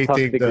whatever they took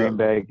think the Green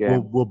Bay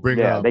game. will bring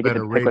Yeah, a they get better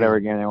to pick rating. whatever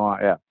game they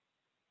want. Yeah,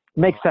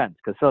 makes sense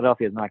because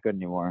Philadelphia is not good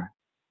anymore,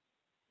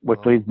 which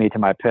Oh. leads me to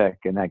my pick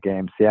in that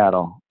game,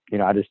 Seattle.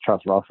 I just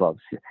trust Russell.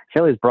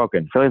 Philly's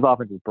broken. Philly's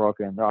offense is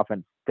broken. Their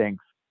offense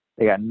stinks.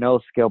 They got no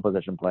skill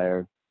position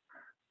players.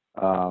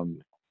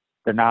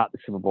 They're not the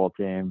Super Bowl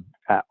team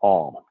at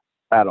all.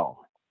 At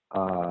all.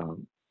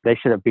 They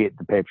should have beat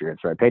the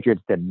Patriots, right?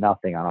 Patriots did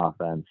nothing on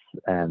offense,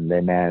 and they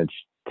managed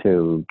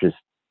to just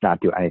not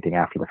do anything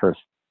after the first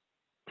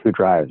 2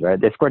 drives, right?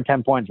 They scored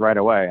 10 points right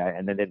away,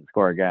 and they didn't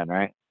score again,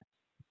 right?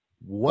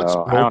 What's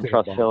So, I don't broken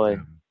trust about Philly.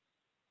 them?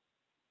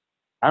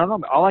 I don't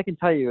know. All I can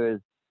tell you is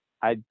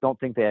I don't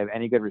think they have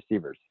any good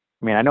receivers.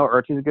 I mean, I know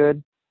Ertz is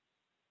good,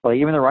 but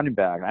even the running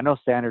back, I know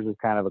Sanders is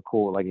kind of a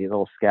cool, like he's a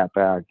little scat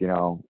back,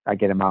 I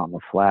get him out in the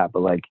flat,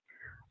 but like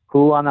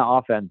who on the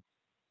offense,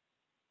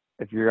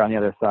 if you're on the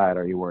other side,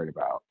 are you worried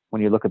about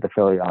when you look at the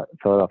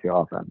Philadelphia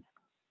offense?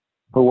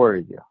 Who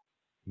worries you?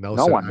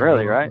 Nelson one,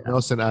 really, Aguilar- right?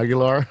 Nelson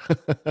Aguilar.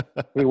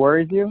 He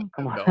worries you?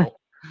 Come on.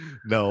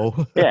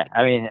 No. Yeah,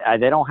 I mean,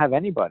 they don't have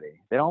anybody.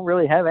 They don't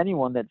really have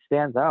anyone that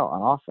stands out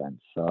on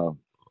offense. So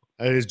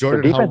And is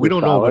Jordan defense Howard? We is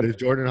don't know, but solid. is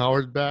Jordan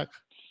Howard back?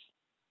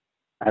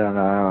 I don't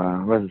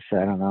know. What does it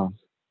say? I don't know.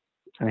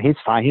 I mean, he's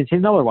fine. He's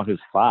another one who's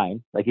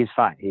fine. Like he's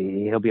fine.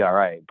 He'll be all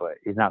right. But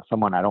he's not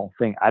someone I don't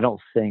think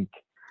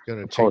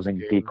Gonna change opposing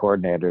the D game.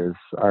 coordinators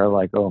are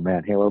like, oh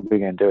man, here what are we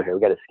gonna do here?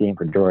 We got a scheme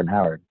for Jordan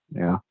Howard.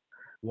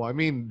 Well, I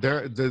mean,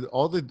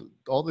 all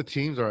the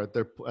teams are at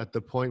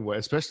the point where,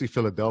 especially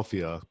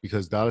Philadelphia,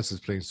 because Dallas is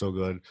playing so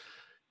good,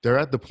 they're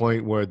at the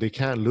point where they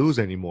can't lose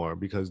anymore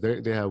because they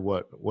have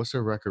what's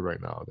their record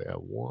right now? They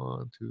have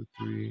 1, 2,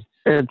 3,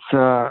 It's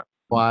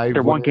 5.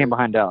 they're one game wins.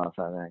 behind Dallas,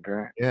 I think,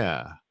 right?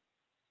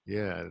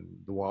 Yeah,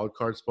 the wild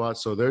card spot.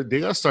 So they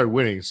gotta start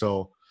winning.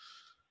 So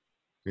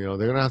they're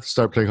gonna have to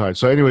start playing hard.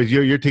 So, anyways,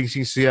 you're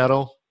taking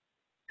Seattle.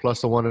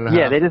 plus a 1.5.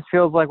 Yeah, they just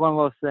feels like one of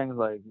those things.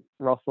 Like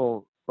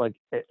Russell, like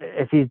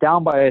if he's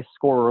down by a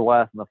score or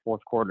less in the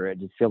fourth quarter, it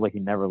just feels like he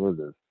never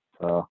loses.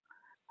 So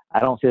I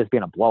don't see this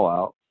being a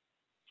blowout.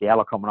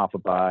 Seattle coming off a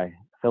bye.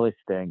 Philly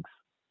stinks.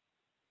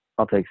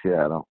 I'll take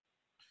Seattle.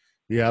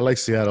 Yeah, I like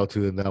Seattle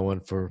too in that one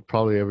for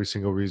probably every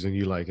single reason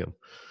you like him.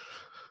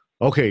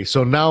 Okay,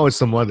 so now it's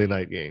the Monday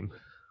night game,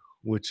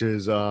 which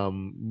is a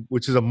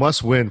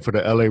must win for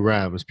the LA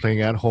Rams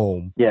playing at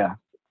home. Yeah,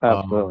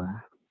 absolutely.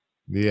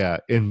 Yeah,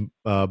 in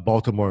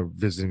Baltimore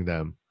visiting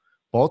them.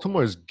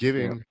 Baltimore is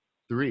giving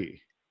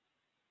 3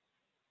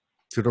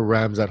 to the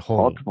Rams at home.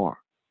 Baltimore.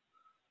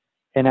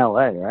 In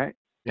LA, right?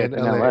 In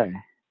LA.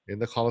 In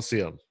the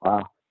Coliseum.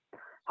 Wow.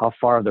 How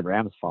far have the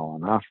Rams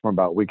fallen? From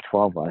about week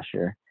 12 last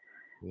year.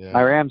 Yeah.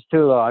 My Rams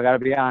too, though. I got to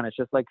be honest.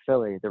 Just like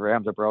Philly, the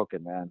Rams are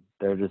broken, man.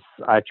 They're just.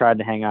 I tried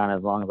to hang on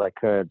as long as I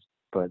could,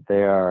 but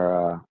they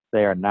are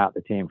not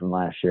the team from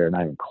last year.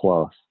 Not even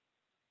close.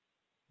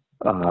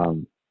 Are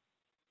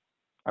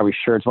we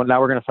sure? Now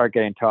we're going to start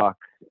getting talk.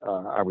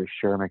 Are we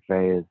sure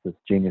McVay is this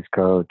genius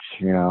coach?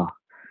 You know,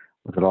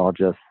 was it all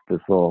just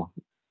this little?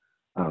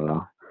 I don't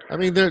know. I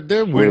mean,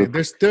 they're winning.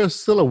 They're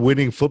still a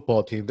winning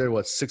football team. They're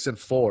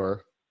 6-4.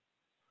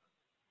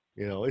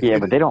 You know.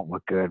 But they don't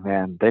look good,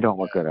 man. They don't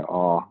look good at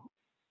all.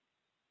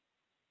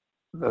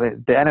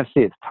 The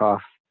NFC is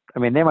tough. I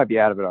mean, they might be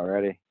out of it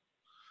already.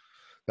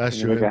 That's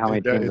true. Look at how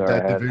many teams are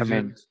ahead. Division.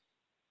 I mean,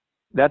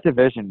 that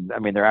division. I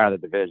mean, they're out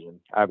of the division.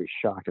 I'd be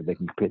shocked if they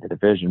can compete the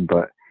division.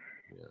 But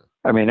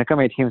I mean, look how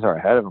many teams are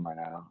ahead of them right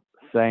now: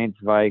 Saints,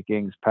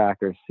 Vikings,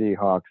 Packers,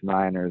 Seahawks,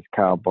 Niners,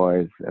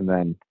 Cowboys, and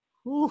then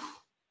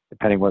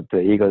depending what the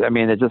Eagles. I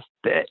mean,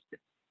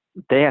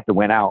 they have to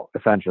win out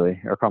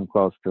essentially or come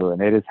close to it,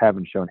 and they just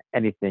haven't shown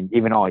anything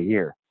even all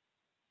year.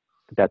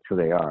 That's who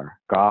they are.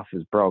 Goff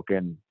is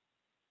broken.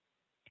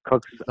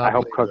 Cooks. I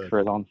hope Cooks, for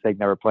his own sake,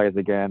 never plays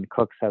again.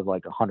 Cooks has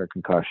like 100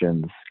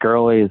 concussions.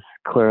 Gurley's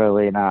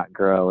clearly not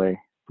Gurley.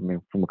 I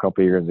mean, from a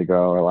couple of years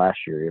ago or last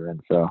year even.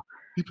 So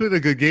he played a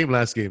good game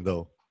last game,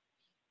 though.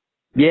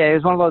 Yeah, it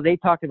was one of those. They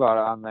talked about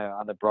it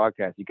on the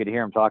broadcast. You could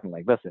hear him talking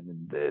like,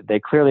 "Listen, they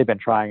clearly been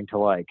trying to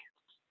like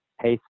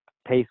pace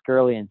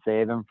Gurley and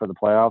save him for the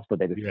playoffs, but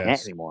they just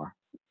can't anymore.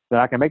 They're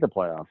not gonna make the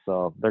playoffs,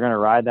 so they're gonna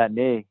ride that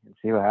knee and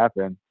see what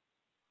happens."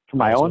 For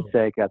my own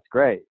sake, that's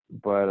great,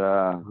 but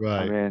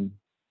I mean,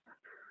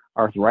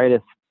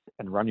 arthritis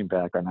and running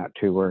back are not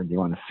two words you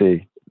want to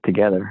see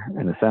together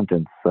in a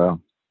sentence.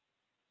 So,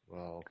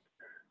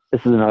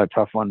 this is another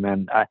tough one,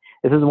 man.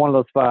 This is one of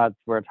those spots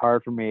where it's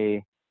hard for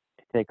me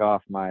to take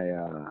off my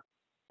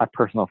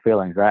personal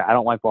feelings. Right? I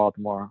don't like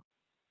Baltimore.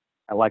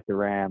 I like the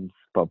Rams,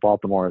 but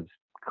Baltimore has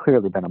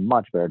clearly been a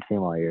much better team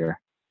all year.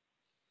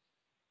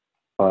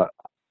 But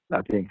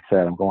that being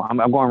said, I'm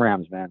going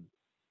Rams, man.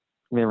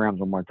 Give me the Rams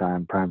one more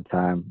time, prime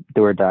time,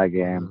 do or die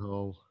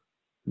game,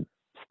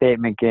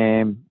 statement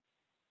game.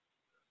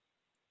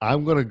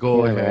 I'm gonna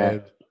go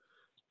ahead.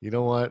 You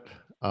know what?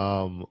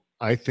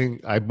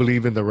 I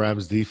believe in the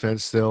Rams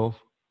defense still.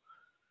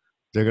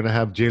 They're gonna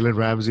have Jalen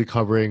Ramsey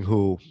covering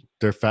who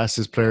their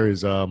fastest player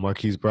is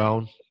Marquise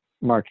Brown.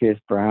 Marquise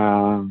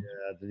Brown.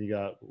 Yeah, then you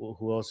got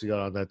who else you got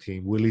on that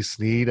team? Willie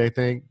Snead, I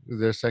think, is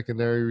their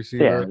secondary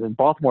receiver. Yeah,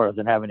 Baltimore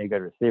doesn't have any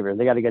good receivers.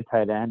 They got a good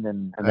tight end,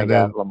 and they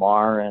got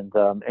Lamar and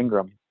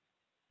Ingram.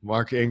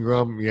 Mark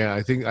Ingram, yeah,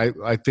 I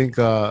think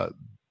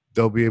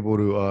they'll be able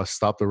to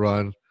stop the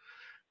run.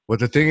 But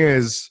the thing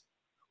is,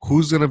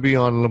 who's gonna be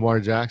on Lamar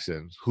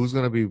Jackson? Who's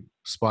gonna be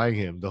spying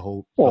him the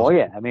whole? Well,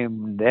 yeah, I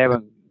mean they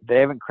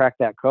haven't cracked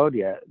that code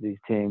yet, these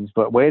teams.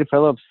 But Wade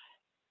Phillips,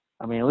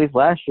 I mean, at least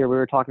last year we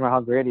were talking about how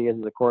great he is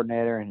as a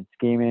coordinator and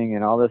scheming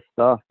and all this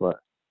stuff. But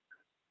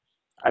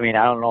I mean,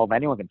 I don't know if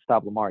anyone can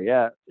stop Lamar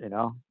yet. You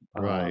know,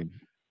 right?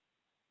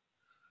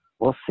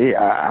 We'll see.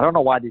 I don't know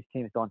why these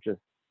teams don't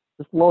just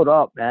load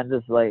up, man.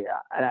 Just like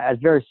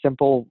it's very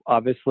simple,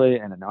 obviously,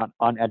 and an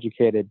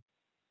uneducated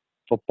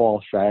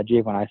football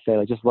strategy. When I say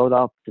like just load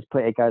up, just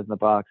put 8 guys in the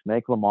box,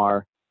 make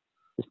Lamar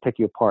just pick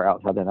you apart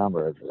outside the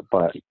numbers.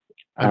 But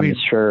I'm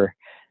sure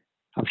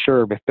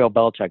if Bill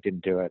Belichick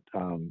didn't do it,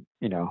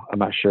 you know, I'm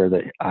not sure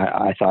that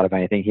I thought of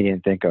anything he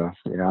didn't think of.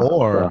 You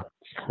know,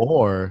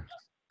 or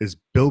is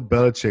Bill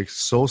Belichick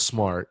so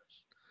smart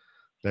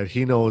that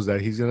he knows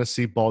that he's gonna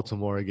see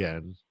Baltimore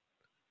again?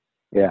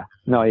 Yeah,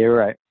 no, you're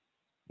right.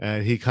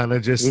 And he kind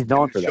of just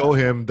show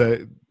him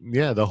the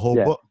whole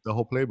book, the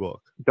whole playbook.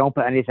 Don't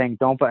put anything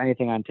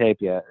on tape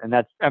yet. And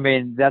that's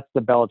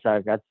the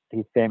Belichick.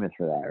 He's famous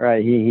for that,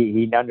 right?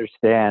 He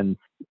understands.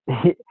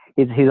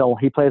 He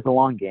plays the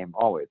long game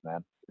always,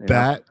 man.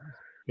 That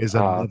is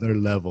another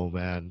level,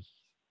 man.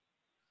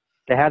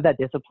 To have that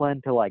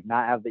discipline to like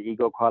not have the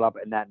ego caught up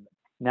in that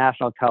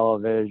national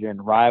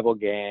television rival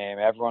game.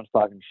 Everyone's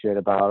talking shit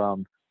about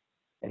him,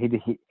 and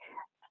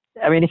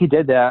if he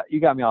did that, you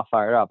got me all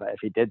fired up. If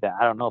he did that,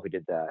 I don't know if he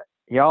did that.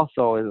 He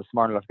also is a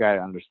smart enough guy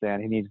to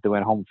understand he needs to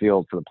win home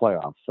field for the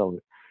playoffs. So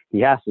he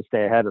has to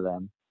stay ahead of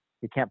them.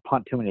 He can't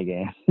punt too many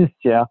games, you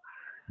know?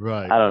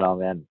 Right. I don't know,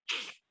 man.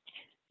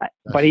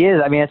 But he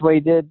is. I mean, that's what he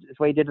did. That's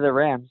what he did to the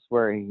Rams,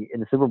 where in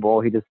the Super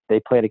Bowl, they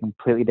played a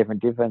completely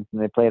different defense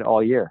than they played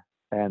all year,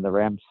 and the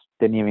Rams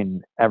didn't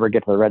even ever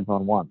get to the red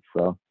zone once.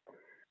 So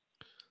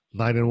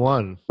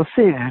 9-1. we'll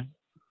see, man.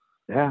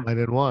 Yeah.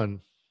 9-1.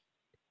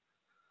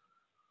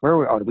 Where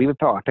were we? I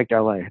picked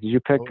LA. Did you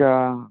pick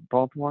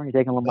Baltimore? You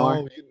taking Lamar?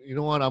 No, you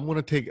know what? I'm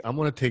gonna take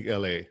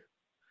LA.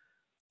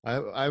 I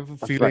have a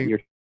That's feeling.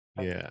 right.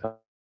 Yeah.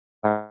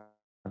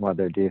 About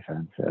their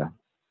defense. Yeah.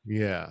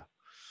 Yeah.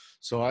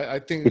 So I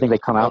think. You think they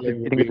come out? LA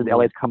You think this is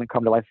LA's come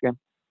to life again?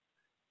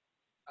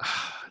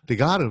 They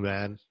got him,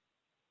 man.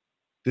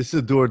 This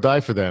is do or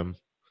die for them.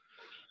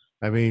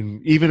 I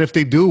mean, even if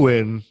they do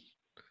win,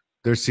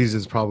 their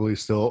season's probably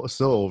still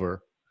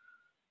over.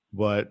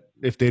 But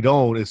if they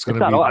don't, it's going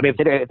to be. I mean,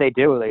 if they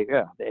do,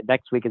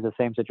 next week is the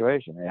same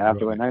situation. They have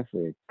to win next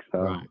week.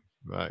 So.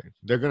 Right.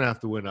 They're going to have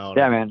to win out.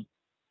 Yeah, man.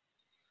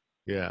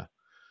 Yeah.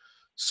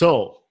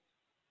 So,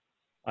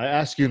 I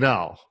ask you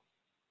now.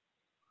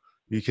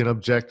 You can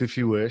object if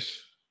you wish.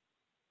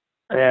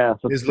 Yeah.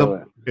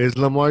 Is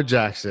Lamar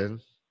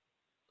Jackson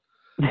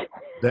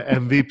the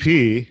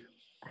MVP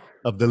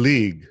of the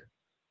league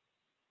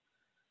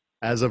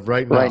as of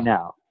right now? Right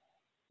now.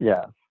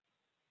 Yeah.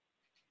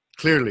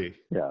 Clearly.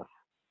 Yes.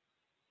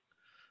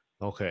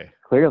 Okay.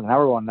 Clearly. Now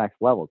we're going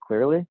next level.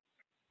 Clearly.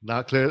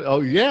 Not clear.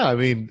 Oh yeah. I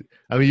mean,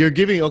 you're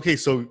giving. Okay,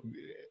 so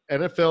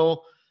NFL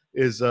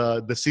is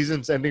the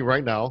season's ending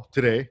right now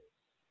today.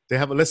 They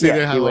have. Let's say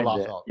they have a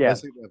lockout. Yeah.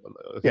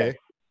 Okay. Yeah.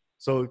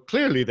 So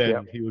clearly,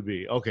 then he would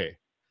be okay.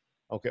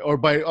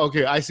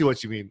 I see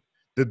what you mean.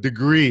 The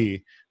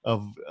degree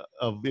of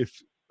if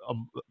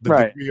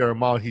degree or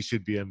amount he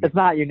should be MVP. It's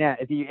not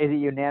unanimous. Is it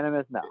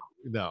unanimous? No.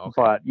 No. Okay.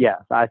 But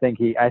yes, I think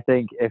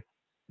if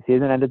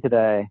season ended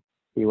today,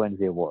 he wins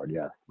the award.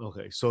 Yes.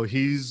 Okay, so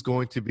he's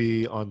going to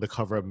be on the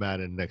cover of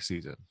Madden next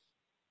season.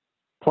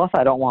 Plus,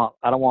 I don't want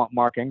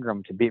Mark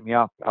Ingram to beat me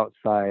up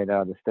outside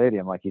the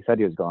stadium like he said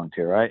he was going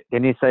to. Right?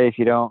 Didn't he say if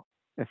you don't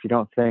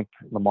think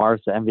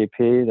Lamar's the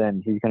MVP,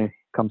 then he's going to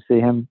come see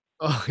him?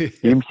 Oh, yeah.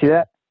 You see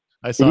that?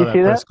 I saw that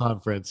press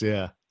conference.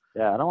 Yeah.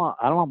 Yeah, I don't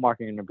want Mark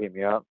Ingram to beat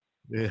me up.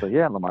 Yeah. So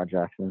yeah, Lamar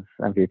Jackson's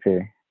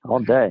MVP all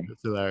day.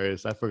 That's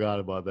hilarious. I forgot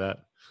about that.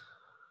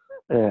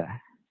 Yeah.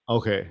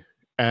 Okay,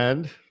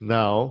 and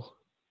now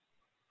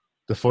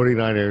the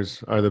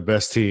 49ers are the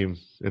best team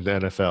in the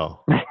NFL.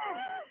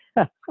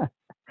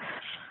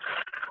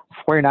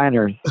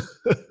 49ers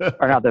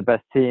are not the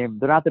best team.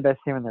 They're not the best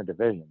team in their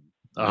division.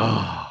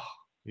 Oh,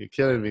 you're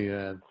killing me,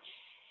 man.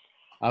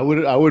 I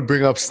would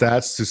bring up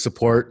stats to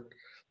support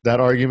that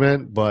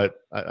argument, but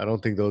I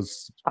don't think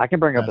those. I can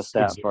bring up a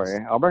stat for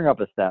you. I'll bring up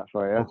a stat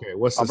for you. Okay,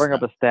 what's the I'll bring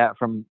up a stat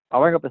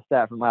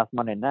from last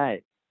Monday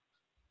night.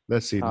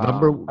 Let's see. I think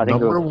number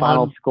it was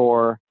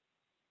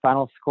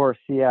final score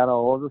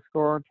Seattle. What was the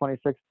score?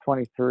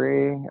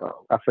 26-23.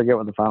 I forget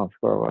what the final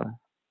score was.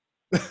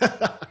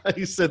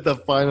 You said the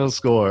final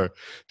score.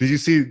 Did you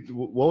see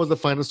what was the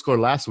final score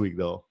last week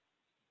though?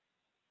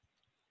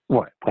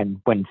 What,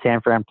 when San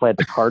Fran played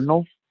the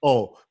Cardinals?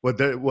 Oh,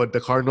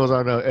 the Cardinals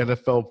are an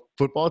NFL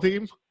football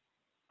team?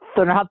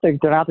 They're not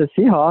the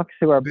Seahawks,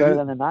 who are better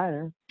than the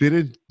Niners.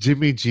 Didn't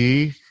Jimmy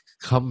G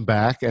come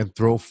back and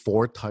throw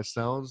 4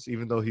 touchdowns,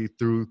 even though he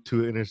threw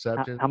 2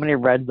 interceptions? How many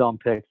red zone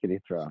picks did he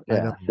throw?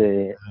 Yeah,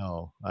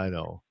 I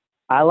know.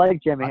 I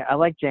like Jimmy. I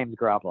like James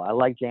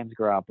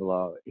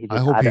Garoppolo. I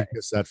hope he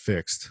gets that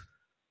fixed.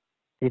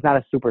 He's not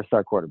a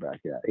superstar quarterback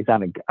yet.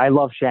 I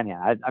love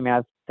Shanahan. I mean,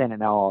 I've saying it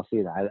now all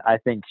season. I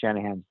think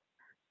Shanahan's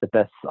the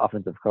best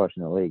offensive coach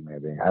in the league.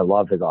 Maybe I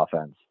love his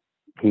offense.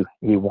 He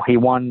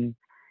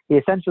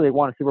essentially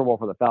won a Super Bowl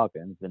for the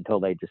Falcons until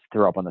they just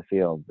threw up on the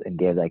field and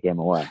gave that game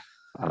away.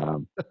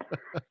 And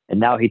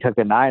now he took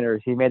the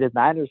Niners. He made his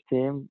Niners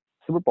team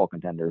Super Bowl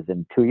contenders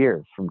in 2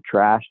 years, from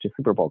trash to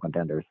Super Bowl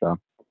contenders. So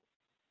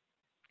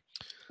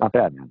not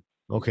bad, man.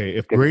 Okay,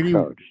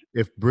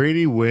 if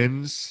Brady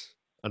wins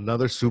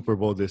another Super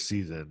Bowl this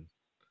season,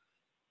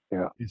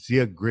 is he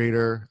a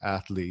greater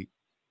athlete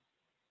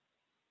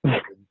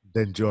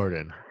than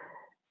Jordan?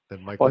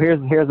 Than Michael?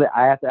 Well,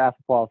 I have to ask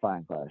a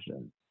qualifying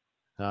question.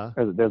 Huh?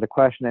 There's a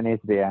question that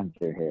needs to be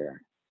answered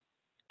here.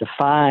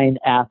 Define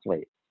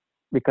athlete,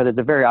 because it's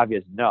a very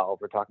obvious no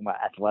if we're talking about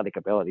athletic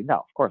ability. No,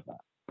 of course not.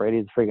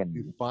 Brady's freaking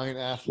define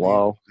athlete.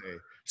 Slow. Okay.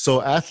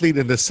 So athlete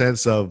in the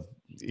sense of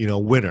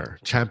winner,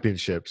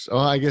 championships. Oh,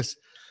 I guess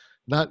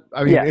not.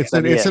 I mean,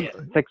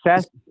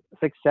 success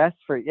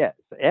for yes,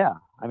 yeah.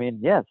 I mean,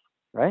 yes,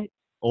 right.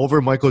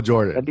 Over Michael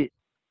Jordan.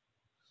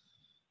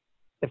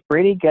 If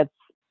Brady gets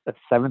a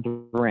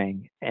 7th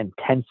ring and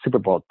 10 Super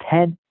Bowl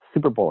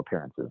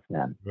appearances,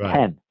 man, right.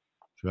 10.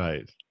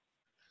 Right.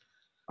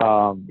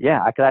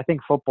 Because I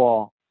think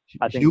football.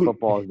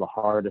 Football is the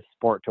hardest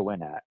sport to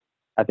win at.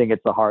 I think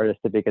it's the hardest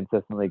to be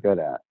consistently good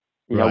at.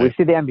 We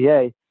see the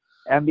NBA.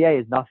 NBA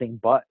is nothing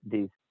but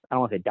these. I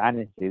don't want to say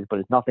dynasties, but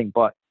it's nothing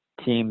but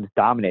teams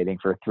dominating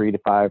for 3 to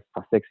 5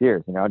 or 6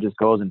 years. It just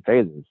goes in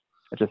phases.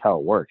 That's just how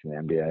it works in the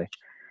NBA,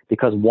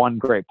 because one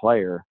great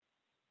player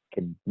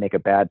can make a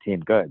bad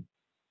team good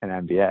in the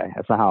NBA.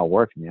 That's not how it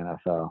works in the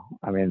NFL.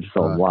 I mean, just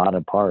a lot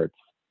of parts.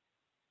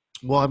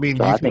 Well, I mean,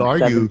 So you I could think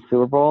argue, 7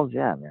 Super Bowls,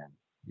 yeah, man.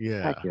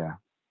 yeah, Heck yeah.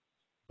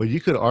 but you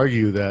could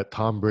argue that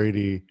Tom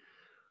Brady,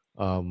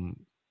 um,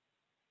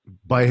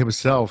 by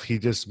himself, he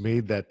just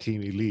made that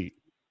team elite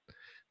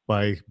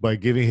by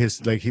giving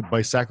his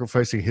by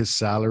sacrificing his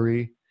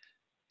salary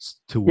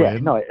to Yeah,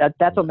 win. no,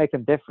 that's what makes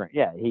him different.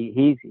 Yeah,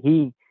 he's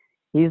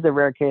the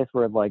rare case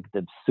where like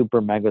the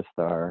super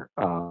megastar,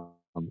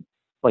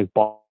 like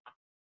ball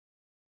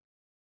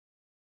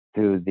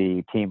to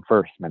the team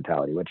first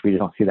mentality, which we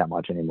don't see that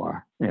much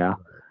anymore. You know,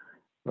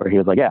 where he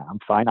was like, "Yeah, I'm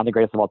fine, I'm the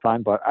greatest of all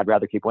time, but I'd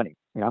rather keep winning."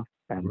 You know,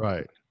 and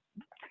Right.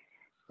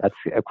 that's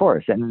of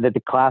course, and the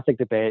classic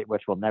debate,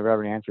 which we'll never have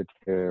an answer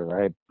to,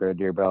 right?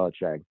 Brady or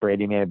Belichick?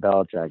 Brady made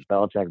Belichick.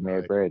 Belichick made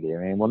Right. Brady. I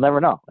mean, we'll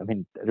never know. I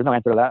mean, there's no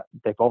answer to that.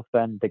 They've both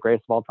been the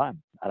greatest of all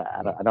time.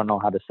 I don't know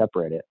how to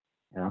separate it.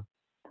 You know.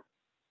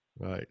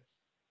 Right.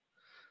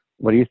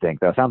 What do you think,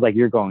 though? Sounds like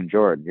you're going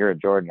Jordan. You're a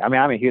Jordan. I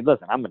mean,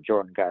 listen, I'm a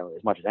Jordan guy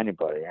as much as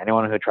anybody.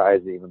 Anyone who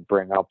tries to even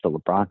bring up the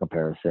LeBron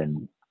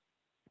comparison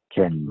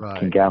can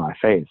get on my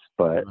face.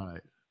 But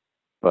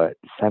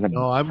seven.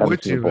 No, I'm 7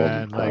 with Super you, Bowls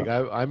man. is Like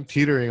tough. I'm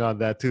teetering on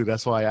that too.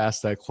 That's why I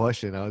asked that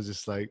question. I was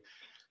just like,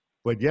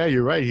 but yeah,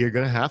 you're right. You're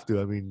gonna have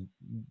to. I mean,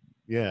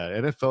 yeah,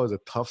 NFL is a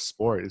tough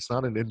sport. It's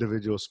not an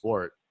individual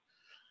sport,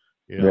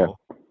 you Yeah. know.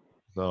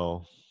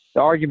 So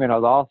The argument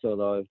was also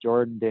though, if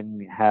Jordan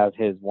didn't have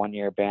his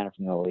 1-year ban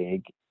from the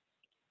league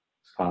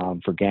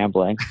for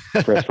gambling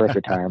for his first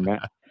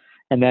retirement,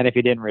 and then if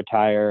he didn't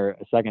retire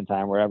a second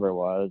time, wherever it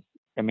was,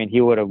 I mean,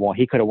 he would have won.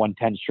 He could have won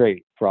 10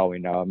 straight for all we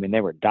know. I mean, they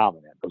were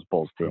dominant, those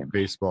Bulls teams.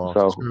 baseball,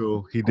 So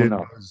true. He who did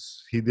knows?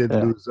 lose. He did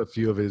lose a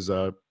few of his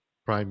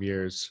prime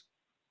years.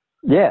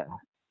 Yeah.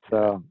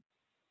 So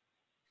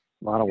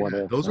a lot of what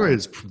ifs. Those were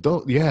his.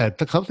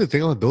 To come to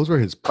think of it, those were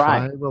his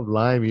prime of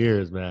lime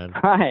years, man.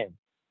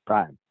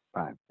 Prime.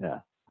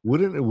 Yeah.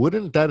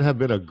 Wouldn't that have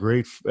been a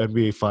great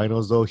NBA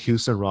Finals though?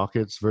 Houston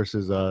Rockets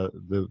versus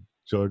the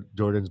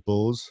Jordan's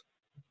Bulls.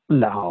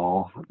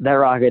 No, that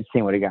Rockets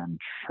team would have gotten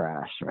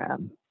trashed,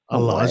 man.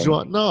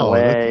 Olajuwon, no,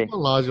 that team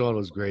Olajuwon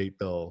was great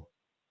though.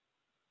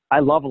 I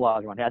love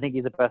Olajuwon. I think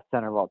he's the best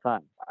center of all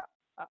time.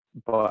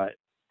 But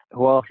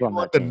who else on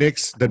that team?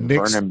 The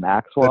Knicks, Vernon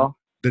Maxwell.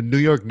 The New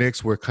York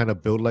Knicks were kind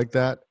of built like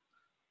that.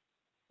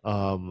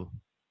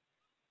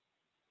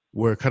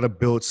 Were kind of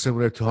built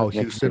similar to how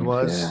Houston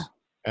was,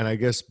 and I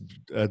guess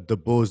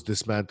the Bulls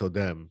dismantled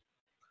them.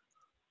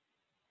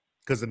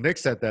 Because the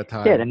Knicks at that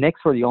time, the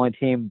Knicks were the only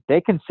team.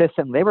 They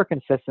were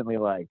consistently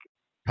like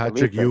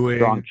Patrick Ewing, a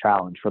strong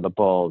challenge for the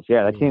Bulls.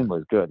 Yeah, that team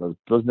was good.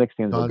 Those Knicks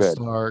teams were good.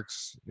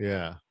 Starks,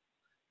 yeah,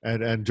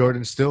 and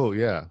Jordan still,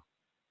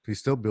 he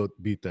still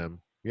beat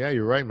them. Yeah,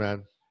 you're right,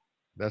 man.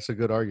 That's a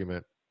good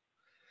argument.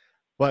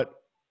 But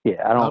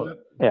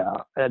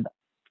and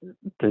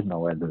there's no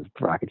way those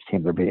Rockets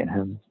teams are beating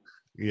him.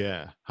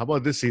 Yeah. How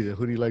about this season?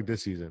 Who do you like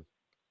this season?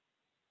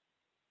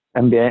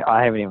 NBA.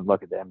 I haven't even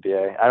looked at the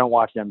NBA. I don't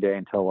watch the NBA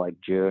until like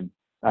June.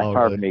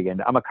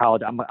 Really? I'm a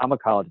college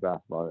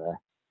basketball guy.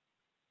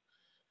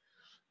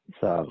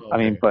 So I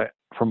mean, but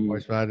from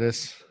March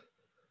Madness.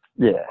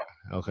 Yeah.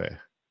 Okay.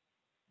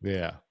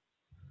 Yeah.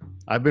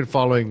 I've been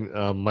following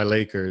my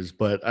Lakers,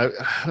 but I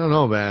don't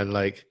know, man.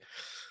 Like,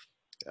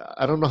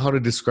 I don't know how to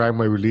describe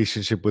my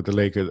relationship with the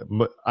Lakers.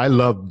 I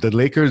love the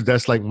Lakers.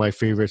 That's like my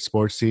favorite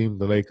sports team,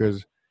 the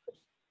Lakers.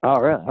 Oh,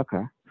 really?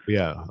 Okay.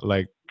 Yeah.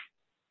 Like,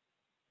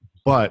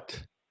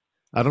 but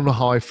I don't know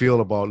how I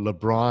feel about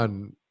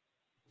LeBron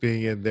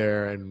being in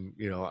there. And,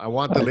 I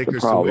want the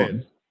Lakers to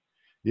win.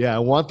 Yeah, I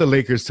want the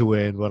Lakers to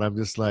win, but I'm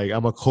just like,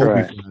 I'm a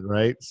Kobe fan,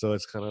 right? So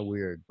it's kind of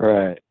weird.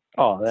 Right.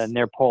 Oh, then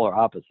they're polar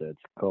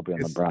opposites, Kobe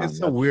and LeBron.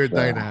 It's a weird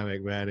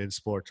dynamic, man, in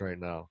sports right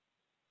now.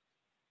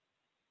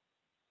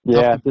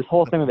 Yeah, this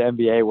whole thing with the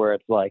NBA where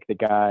it's like the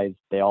guys,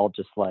 they all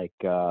just like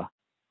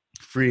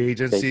free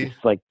agency.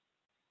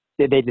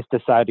 They just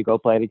decide to go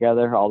play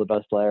together, all the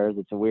best players.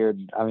 It's a weird,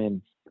 I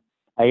mean,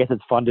 I guess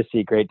it's fun to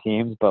see great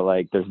teams, but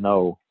like there's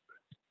no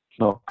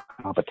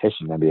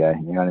competition in the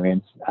NBA. You know what I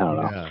mean? I don't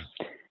know. Yeah.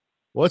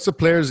 Well, it's a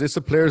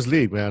players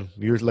league, man.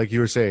 You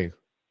were saying.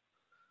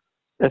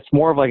 It's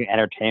more of like an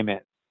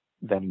entertainment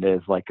than it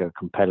is like a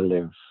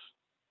competitive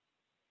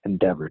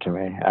endeavor to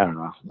me. I don't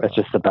know. It's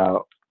just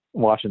about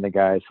watching the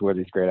guys who are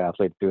these great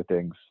athletes do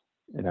things,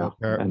 No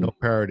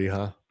parity,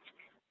 huh?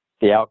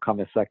 The outcome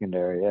is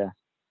secondary, yeah.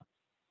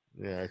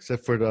 Yeah,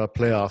 except for the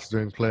playoffs,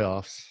 during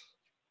playoffs.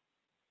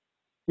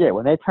 Yeah,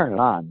 when they turn it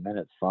on, then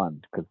it's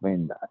fun. Because, I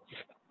mean,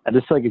 I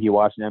just feel like if you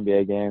watch an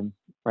NBA game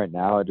right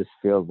now, it just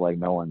feels like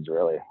no one's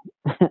really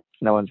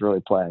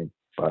playing.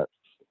 But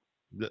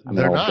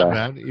they're not,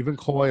 man. Even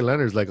Kawhi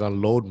Leonard's like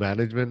on load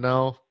management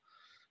now.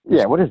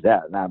 Yeah, what is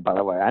that now, by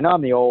the way? I know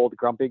I'm the old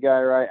grumpy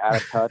guy, right? Out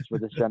of touch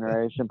with this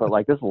generation. But,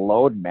 like, this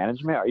load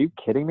management, are you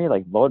kidding me?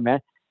 Like,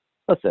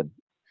 listen,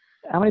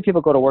 how many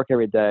people go to work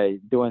every day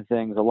doing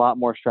things a lot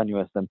more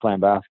strenuous than playing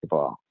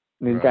basketball?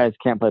 These guys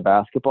can't play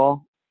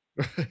basketball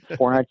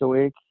 4 nights a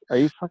week. Are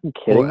you fucking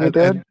kidding me,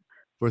 dude?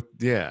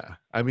 Yeah,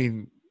 I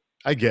mean,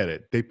 I get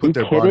it. They put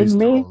their bodies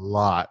through a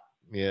lot.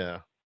 Yeah.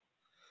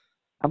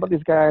 How about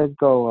these guys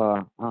go,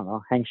 I don't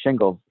know, hang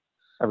shingles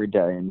every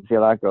day, and see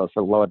how that goes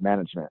for load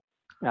management.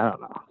 I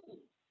don't know.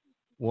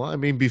 Well, I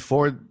mean,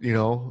 before,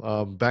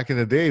 back in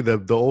the day,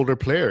 the older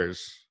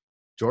players,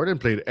 Jordan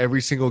played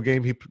every single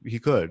game he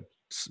could,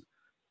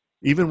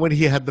 even when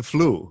he had the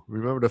flu.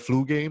 Remember the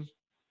flu game?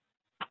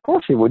 Of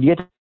course he would. You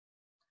get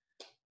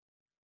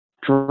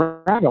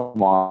to drag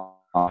him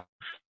off.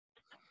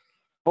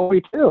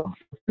 42.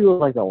 He was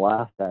like the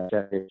last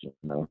generation.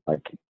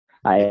 Like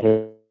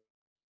I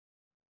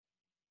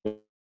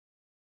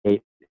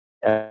hate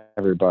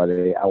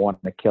everybody. I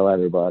want to kill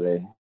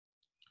everybody.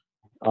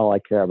 All I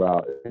care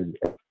about is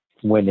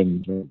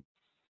winning.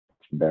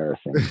 It's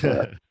embarrassing.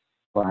 But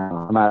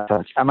wow, I'm out of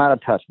touch. I'm out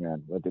of touch,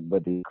 man, with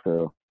the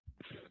crew.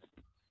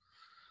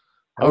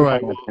 All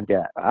right.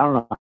 I don't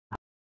know.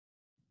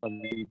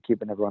 I'm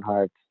keeping everyone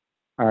hyped.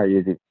 All right,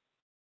 easy.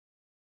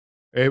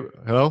 Hey,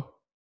 hello?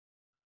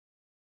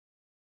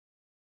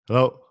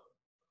 Hello?